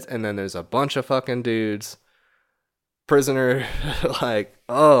bunk beds, and then there's a bunch of fucking dudes. Prisoner, like,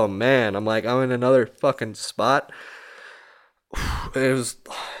 oh man. I'm like, I'm in another fucking spot. It was,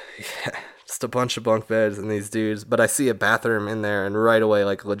 yeah, just a bunch of bunk beds and these dudes. But I see a bathroom in there, and right away,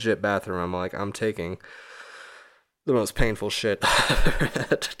 like, legit bathroom. I'm like, I'm taking the most painful shit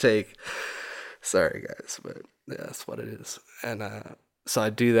to take. Sorry, guys, but yeah, that's what it is. And so I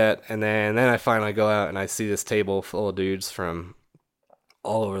do that, and then I finally go out, and I see this table full of dudes from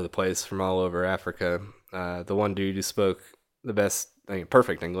all over the place, from all over Africa. The one dude who spoke the best,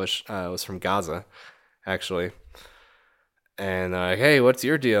 perfect English, was from Gaza, actually. And they're like, hey, what's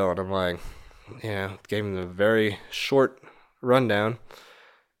your deal? And I'm like, gave him a very short rundown.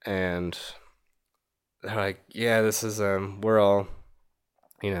 And they're like, yeah, this is, we're all,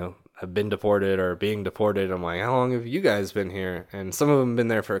 have been deported or being deported. I'm like, how long have you guys been here? And some of them have been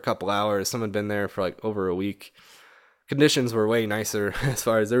there for a couple hours. Some had been there for like over a week. Conditions were way nicer as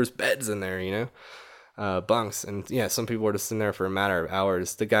far as there was beds in there, bunks. And yeah, some people were just in there for a matter of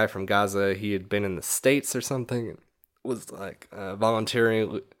hours. The guy from Gaza, he had been in the States or something, was like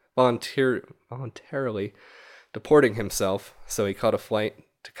voluntarily deporting himself. So he caught a flight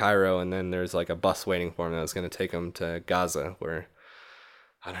to Cairo, and then there's like a bus waiting for him that was going to take him to Gaza, where,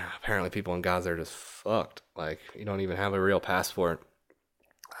 I don't know, apparently people in Gaza are just fucked. Like, you don't even have a real passport.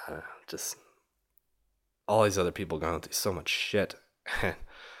 Just all these other people going through so much shit.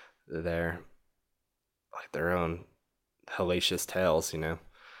 They're like their own hellacious tales, and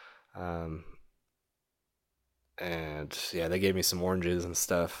yeah, they gave me some oranges and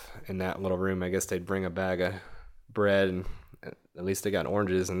stuff in that little room. I guess they'd bring a bag of bread, and at least they got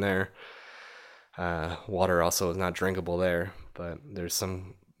oranges in there. Water also is not drinkable there, but there's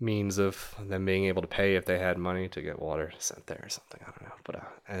some means of them being able to pay if they had money to get water sent there or something. I don't know. But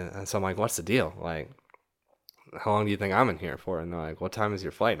and so I'm like, what's the deal? Like, how long do you think I'm in here for? And they're like, what time is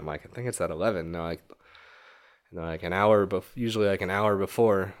your flight? And I'm like, I think it's at 11. And they're like an hour, usually like an hour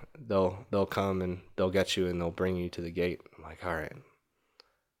before they'll come and they'll get you and they'll bring you to the gate. I'm like, all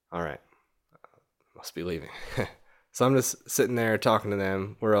right, must be leaving. So I'm just sitting there talking to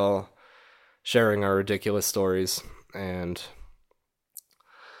them. We're all sharing our ridiculous stories, and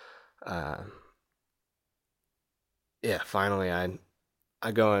yeah, finally I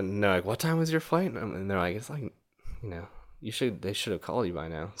go and they're like, what time was your flight? And they're like, it's like, they should have called you by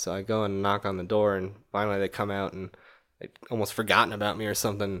now. So I go and knock on the door, and finally they come out, and they almost forgotten about me or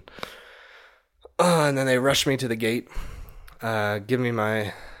something. And then they rush me to the gate, give me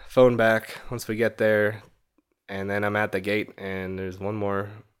my phone back once we get there, and then I'm at the gate, and there's one more,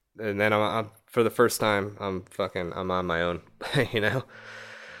 and then I'm for the first time, I'm on my own, I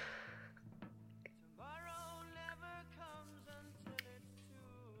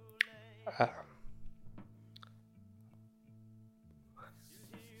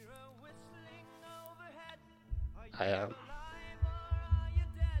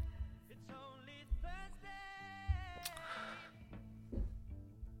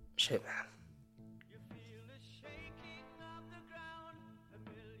shit, man.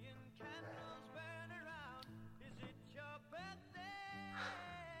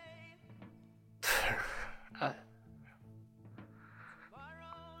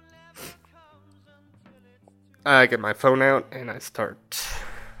 I get my phone out and I start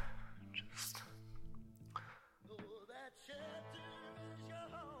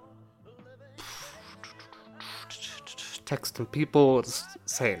just texting people, just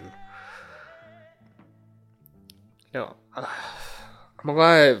saying, I'm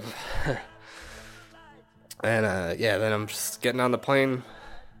alive. And yeah, then I'm just getting on the plane.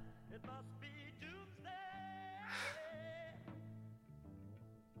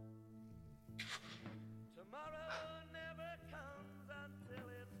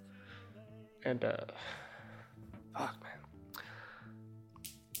 And fuck, man.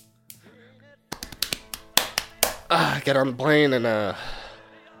 I get on the plane, and at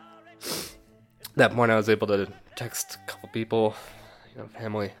that point I was able to text a couple people,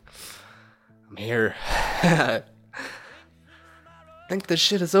 family. I'm here. I think this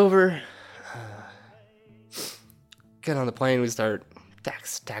shit is over. Get on the plane, we start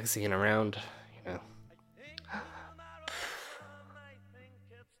taxiing around,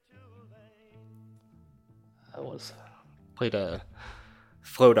 played a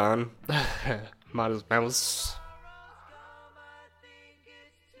Float On, Modest Mouse.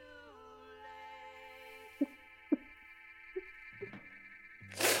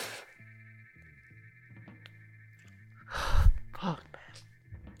 Fuck, man.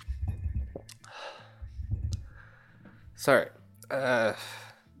 Sorry.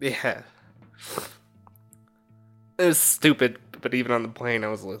 Yeah. It was stupid, but even on the plane, I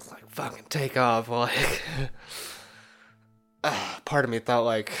was like, fucking take off. Like, part of me thought,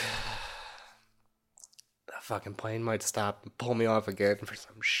 like, the fucking plane might stop and pull me off again for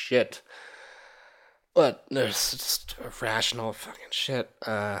some shit. But there's just irrational fucking shit.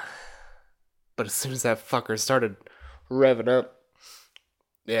 But as soon as that fucker started revving up,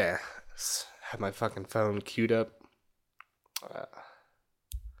 yeah, had my fucking phone queued up.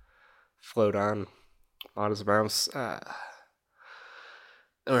 Float On, Modest Mouse. And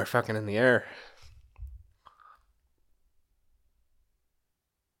we're fucking in the air.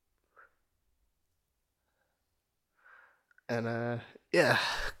 And yeah,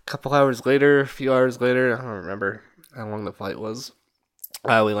 a few hours later, I don't remember how long the flight was.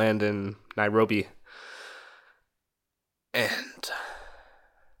 We land in Nairobi. And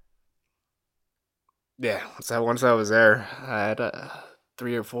yeah, once I was there, I had a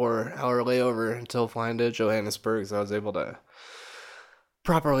 3 or 4 hour layover until flying to Johannesburg, so I was able to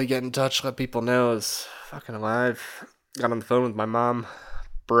properly get in touch, let people know I was fucking alive. Got on the phone with my mom,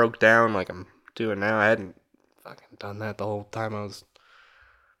 broke down like I'm doing now. I hadn't fucking done that the whole time I was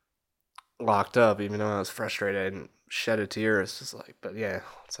locked up, even though I was frustrated. I didn't shed a tear. It's just like, but yeah,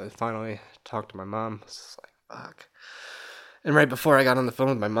 so I finally talked to my mom. It's just like, fuck. And right before I got on the phone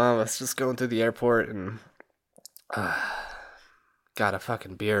with my mom, I was just going through the airport and got a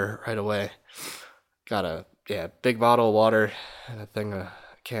fucking beer right away. Got a big bottle of water and a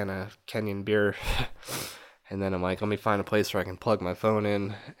can of Kenyan beer. And then I'm like, let me find a place where I can plug my phone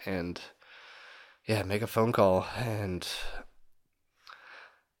in and make a phone call. And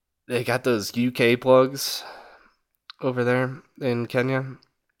they got those UK plugs over there in Kenya.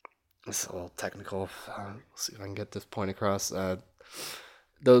 It's a little technical. Let's see if I can get this point across.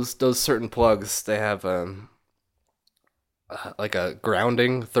 Those certain plugs, they have like a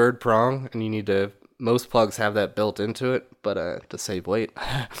grounding third prong, and you need to. Most plugs have that built into it, but to save weight,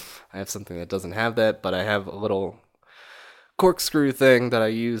 I have something that doesn't have that. But I have a little corkscrew thing that I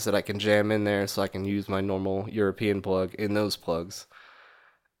use that I can jam in there, so I can use my normal European plug in those plugs.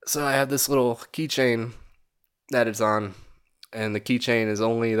 So I have this little keychain that it's on, and the keychain is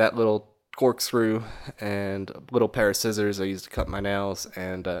only that little corkscrew and a little pair of scissors I used to cut my nails,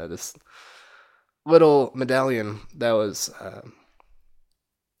 and this little medallion that was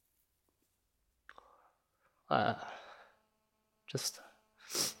just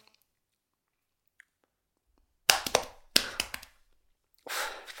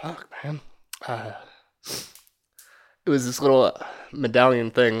fuck, man. It was this little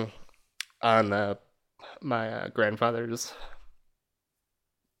medallion thing on my grandfather's.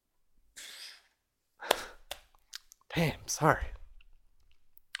 Damn, sorry.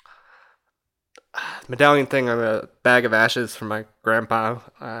 Medallion thing on a bag of ashes from my grandpa.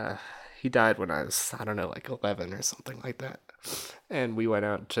 He died when I was, I don't know, like 11 or something like that. And we went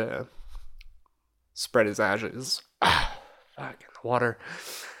out to spread his ashes fuck, in the water.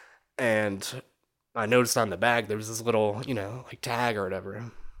 And I noticed on the bag there was this little, like tag or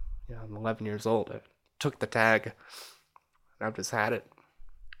whatever. I'm 11 years old. I took the tag and I've just had it.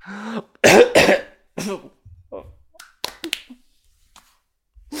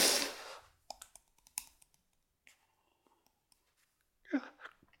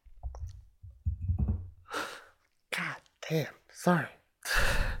 God damn, sorry.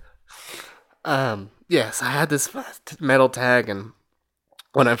 Yes, I had this metal tag, and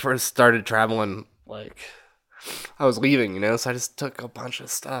when I first started traveling, like, I was leaving, so I just took a bunch of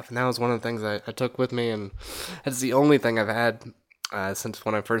stuff, and that was one of the things I took with me, and it's the only thing I've had since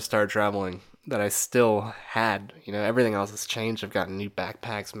when I first started traveling. that I still had. You know, everything else has changed. I've gotten new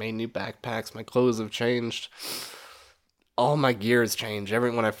backpacks, made new backpacks. My clothes have changed. All my gear has changed.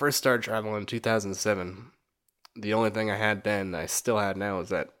 When I first started traveling in 2007, the only thing I had then I still had now is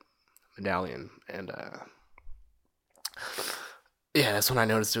that medallion. And, yeah, that's when I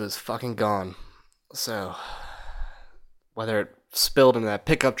noticed it was fucking gone. So, whether it spilled in that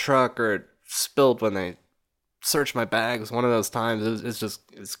pickup truck or it spilled when they searched my bags, one of those times,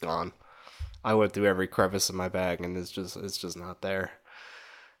 it's gone. I went through every crevice in my bag and it's just not there.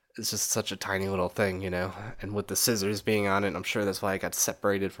 It's just such a tiny little thing, you know. And with the scissors being on it, I'm sure that's why I got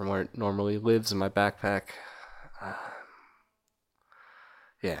separated from where it normally lives in my backpack.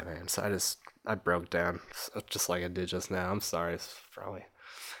 Yeah, man. So I broke down just like I did just now. I'm sorry. It's probably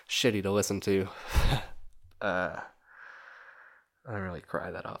shitty to listen to. I don't really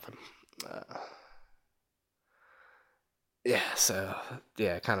cry that often. Yeah, so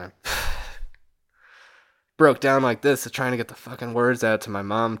yeah, kind of broke down like this, trying to get the fucking words out to my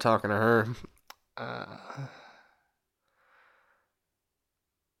mom, talking to her.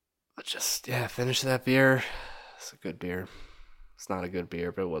 But just, yeah, finish that beer. It's a good beer. It's not a good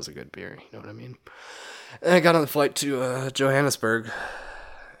beer, but it was a good beer. You know what I mean? And I got on the flight to Johannesburg,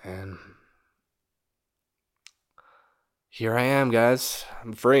 and here I am, guys.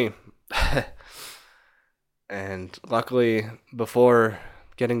 I'm free. And luckily, before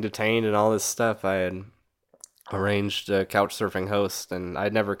getting detained and all this stuff, I had arranged a couch surfing host, and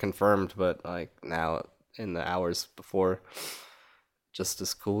I'd never confirmed, but like now in the hours before, just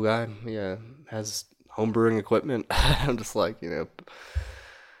this cool guy, yeah, has homebrewing equipment. I'm just like, you know,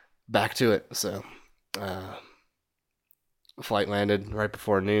 back to it. So, flight landed right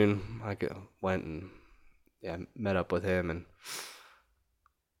before noon. I went and yeah, met up with him and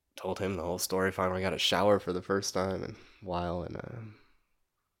told him the whole story. Finally got a shower for the first time in a while, and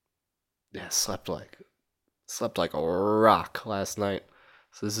yeah, slept like a rock last night.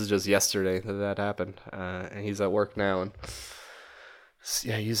 So this is just yesterday that happened, and he's at work now, and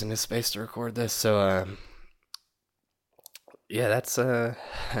yeah, using his space to record this. So yeah, that's that's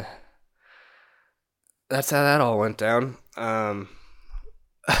how that all went down.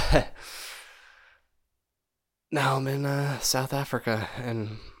 Now I'm in South Africa,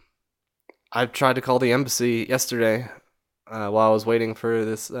 and I tried to call the embassy yesterday while I was waiting for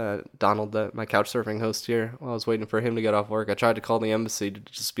this Donald, my couch surfing host here. While I was waiting for him to get off work, I tried to call the embassy to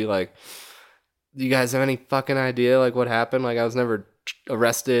just be like, "Do you guys have any fucking idea like what happened? Like I was never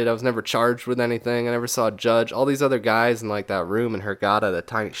arrested, I was never charged with anything, I never saw a judge. All these other guys in like that room in Hurghada, the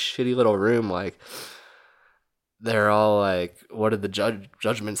tiny shitty little room, like they're all like, what did the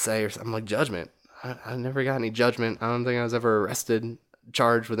judgment say?" Or something. I'm like, judgment? I never got any judgment. I don't think I was ever arrested,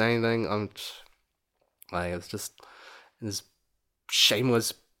 charged with anything. Like, it's just this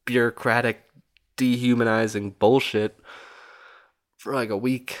shameless, bureaucratic, dehumanizing bullshit for like a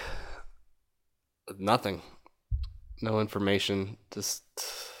week. Nothing. No information. Just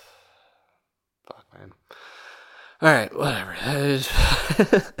fuck, man. Alright, whatever.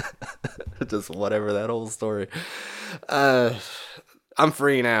 Just whatever, that whole story. I'm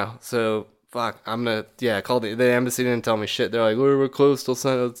free now, so fuck, I'm gonna, yeah, call the embassy. Didn't tell me shit. They're like, we're closed till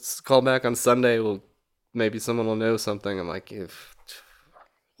Sunday. Let's call back on Sunday. Well, maybe someone will know something. I'm like,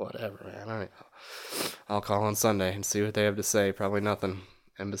 whatever, man. All right, I'll call on Sunday and see what they have to say. Probably nothing.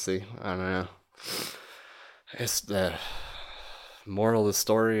 Embassy, I don't know. It's the moral of the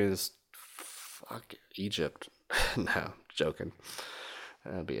story is fuck Egypt. No, joking.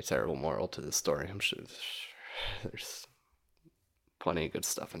 That'd be a terrible moral to the story. I'm sure there's plenty of good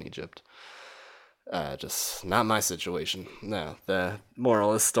stuff in Egypt. Just not my situation. No, the moral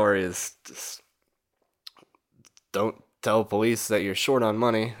of the story is just don't tell police that you're short on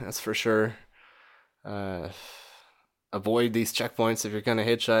money. That's for sure. Avoid these checkpoints if you're gonna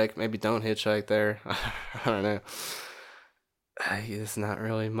hitchhike. Maybe don't hitchhike there. I don't know. There's not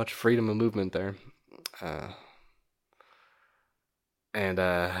really much freedom of movement there. And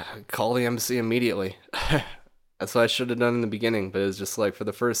call the embassy immediately. That's what I should have done in the beginning, but it was just like for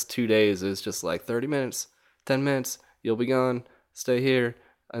the first 2 days, it was just like 30 minutes, 10 minutes, you'll be gone, stay here,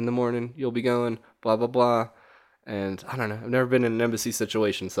 in the morning, you'll be going, blah, blah, blah. And I don't know, I've never been in an embassy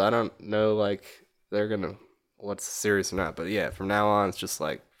situation, so I don't know, like, they're gonna, what's serious or not. But yeah, from now on, it's just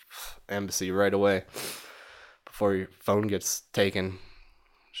like, embassy right away, before your phone gets taken.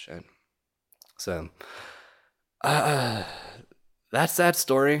 Shit. So, that's that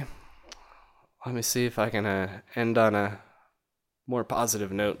story. Let me see if I can end on a more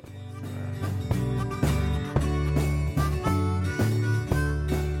positive note.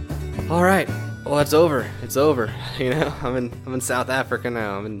 All right. Well, it's over. It's over. You know, I'm in South Africa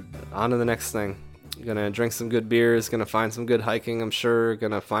now. I'm in on to the next thing. Gonna drink some good beers, gonna find some good hiking, I'm sure.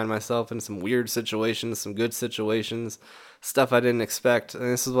 Gonna find myself in some weird situations, some good situations, stuff I didn't expect. And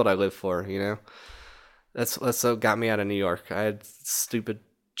this is what I live for, you know? That's what got me out of New York. I had a stupid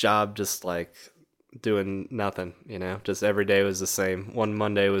job just like doing nothing, you know? Just every day was the same. One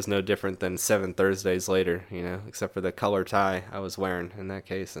Monday was no different than 7 Thursdays later, you know? Except for the color tie I was wearing in that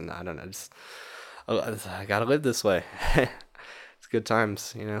case. And I don't know, I gotta live this way. It's good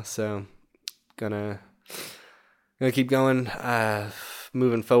times, you know? So... Gonna keep going.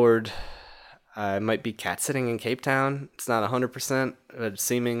 Moving forward, I might be cat sitting in Cape Town. It's not 100%, but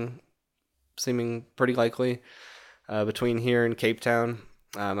seeming pretty likely. Between here and Cape Town,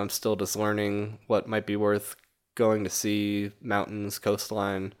 I'm still just learning what might be worth going to see. Mountains,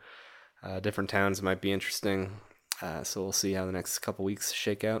 coastline, different towns might be interesting. So we'll see how the next couple weeks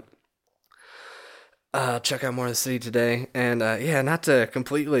shake out. Check out more of the city today, and not to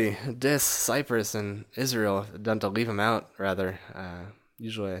completely diss Cyprus and Israel, to leave them out, rather.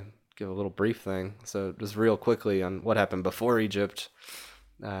 Usually I give a little brief thing, so just real quickly on what happened before Egypt.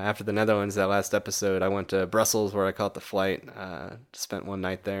 After the Netherlands, that last episode, I went to Brussels, where I caught the flight, spent one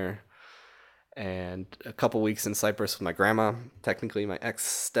night there, and a couple weeks in Cyprus with my grandma, technically my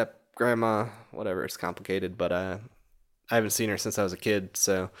ex-step-grandma, whatever, it's complicated, but I haven't seen her since I was a kid,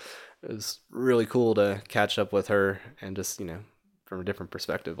 so... It was really cool to catch up with her and just, you know, from a different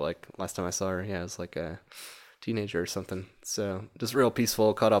perspective. Like last time I saw her, I was like a teenager or something. So just real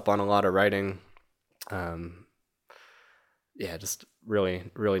peaceful, caught up on a lot of writing. Just really,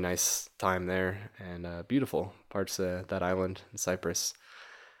 really nice time there and beautiful parts of that island in Cyprus.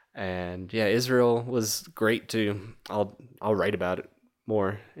 And Israel was great too. I'll write about it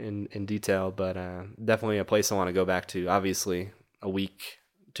more in detail, but definitely a place I want to go back to. Obviously, a week,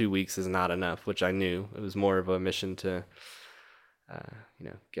 2 weeks is not enough, which I knew. It was more of a mission to,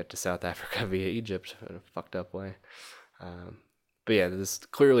 get to South Africa via Egypt in a fucked up way. There's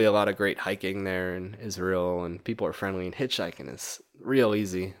clearly a lot of great hiking there in Israel, and people are friendly, and hitchhiking is real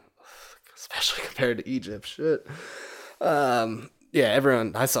easy, especially compared to Egypt. Shit.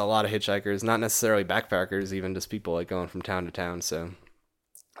 Everyone, I saw a lot of hitchhikers, not necessarily backpackers, even just people like going from town to town. So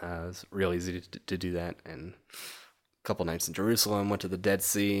it was real easy to do that. And couple nights in Jerusalem, went to the Dead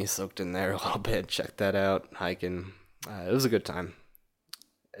Sea, soaked in there a little bit, checked that out, hiking. It was a good time.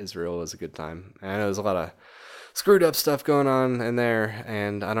 Israel was a good time. I know there's a lot of screwed up stuff going on in there,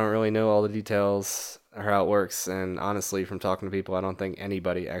 and I don't really know all the details or how it works. And honestly, from talking to people, I don't think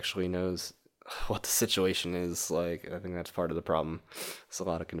anybody actually knows what the situation is. Like, I think that's part of the problem. There's a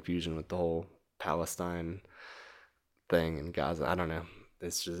lot of confusion with the whole Palestine thing in Gaza. I don't know.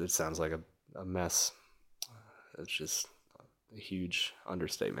 It sounds like a mess. It's just a huge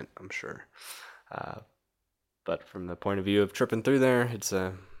understatement, I'm sure. But from the point of view of tripping through there, it's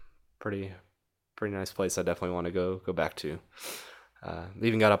a pretty nice place. I definitely want to go back to.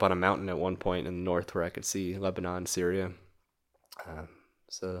 Even got up on a mountain at one point in the north where I could see Lebanon, Syria.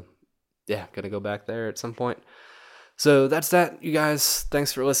 Gonna go back there at some point. So that's that, you guys.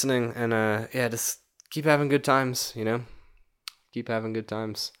 Thanks for listening, and just keep having good times. You know, keep having good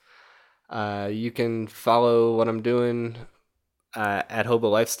times. You can follow what I'm doing at Hobo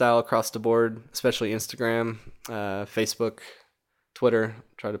Lifestyle across the board, especially Instagram, Facebook, Twitter.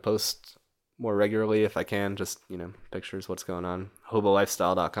 Try to post more regularly if I can, just, pictures, what's going on.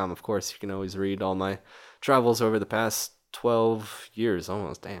 HoboLifestyle.com, of course. You can always read all my travels over the past 12 years,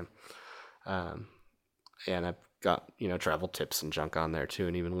 almost, damn. And I've got, travel tips and junk on there too,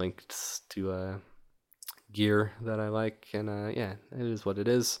 and even links to gear that I like. And it is what it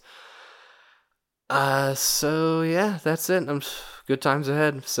is. That's it. Good times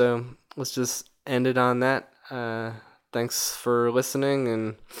ahead. So let's just end it on that. Thanks for listening.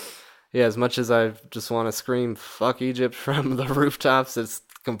 And as much as I just want to scream "fuck Egypt" from the rooftops, it's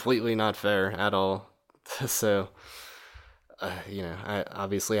completely not fair at all. So, I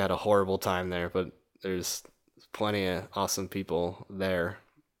obviously had a horrible time there, but there's plenty of awesome people there.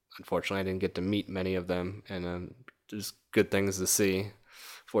 Unfortunately, I didn't get to meet many of them, and there's good things to see.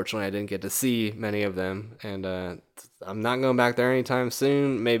 Fortunately, I didn't get to see many of them, and I'm not going back there anytime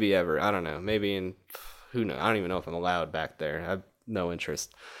soon, maybe ever. I don't know. Maybe who knows? I don't even know if I'm allowed back there. I have no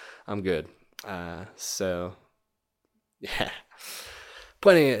interest. I'm good. It's a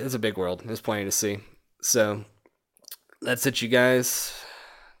big world. There's plenty to see. So that's it, you guys.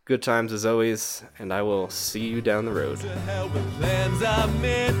 Good times as always, and I will see you down the road.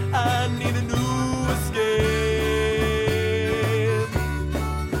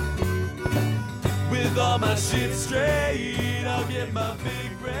 With all my shit straight, I'll get my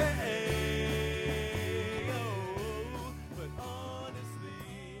big brain.